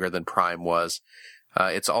bit younger than Prime was.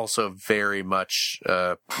 It's also very much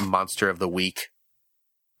Monster of the Week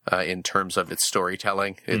in terms of its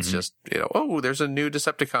storytelling. It's just, oh, there's a new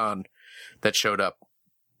Decepticon that showed up.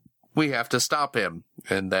 We have to stop him.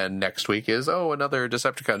 And then next week is, another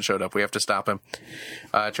Decepticon showed up. We have to stop him.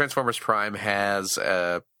 Transformers Prime has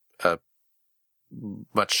a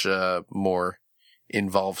much more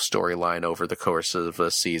involved storyline over the course of the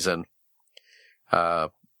season.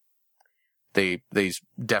 They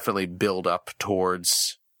definitely build up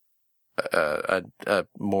towards a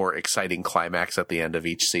more exciting climax at the end of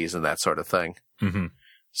each season, that sort of thing. Mm-hmm.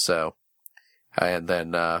 So, and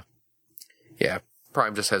then,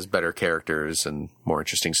 Prime just has better characters and more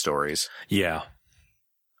interesting stories. Yeah.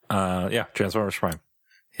 Transformers Prime.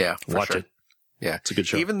 Yeah, watch sure. it. Yeah, it's a good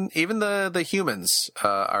show. Even the humans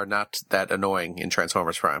are not that annoying in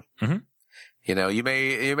Transformers Prime. Mm-hmm. You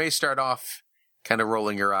may start off kind of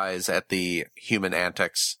rolling your eyes at the human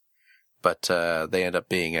antics, but they end up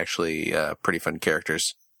being actually pretty fun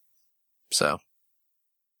characters. So,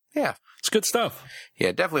 yeah, it's good stuff.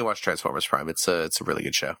 Yeah, definitely watch Transformers Prime. It's a really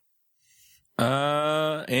good show.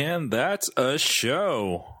 And that's a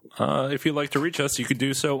show. If you'd like to reach us, you can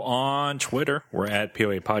do so on Twitter. We're at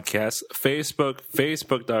POA Podcast. Facebook,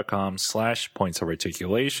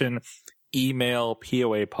 facebook.com/pointsofreticulation. Email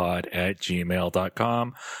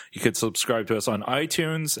poapod@gmail.com. You could subscribe to us on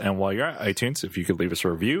iTunes. And while you're at iTunes, if you could leave us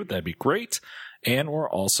a review, that'd be great. And we're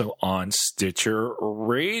also on Stitcher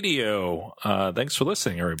Radio. Thanks for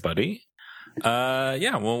listening, everybody.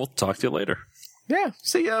 We'll talk to you later. Yeah,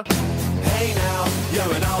 see ya. Hey now,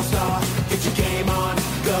 you're an all-star. Get your game on,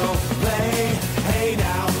 go play. Hey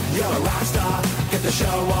now, you're a rock star. Get the show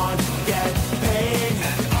on, get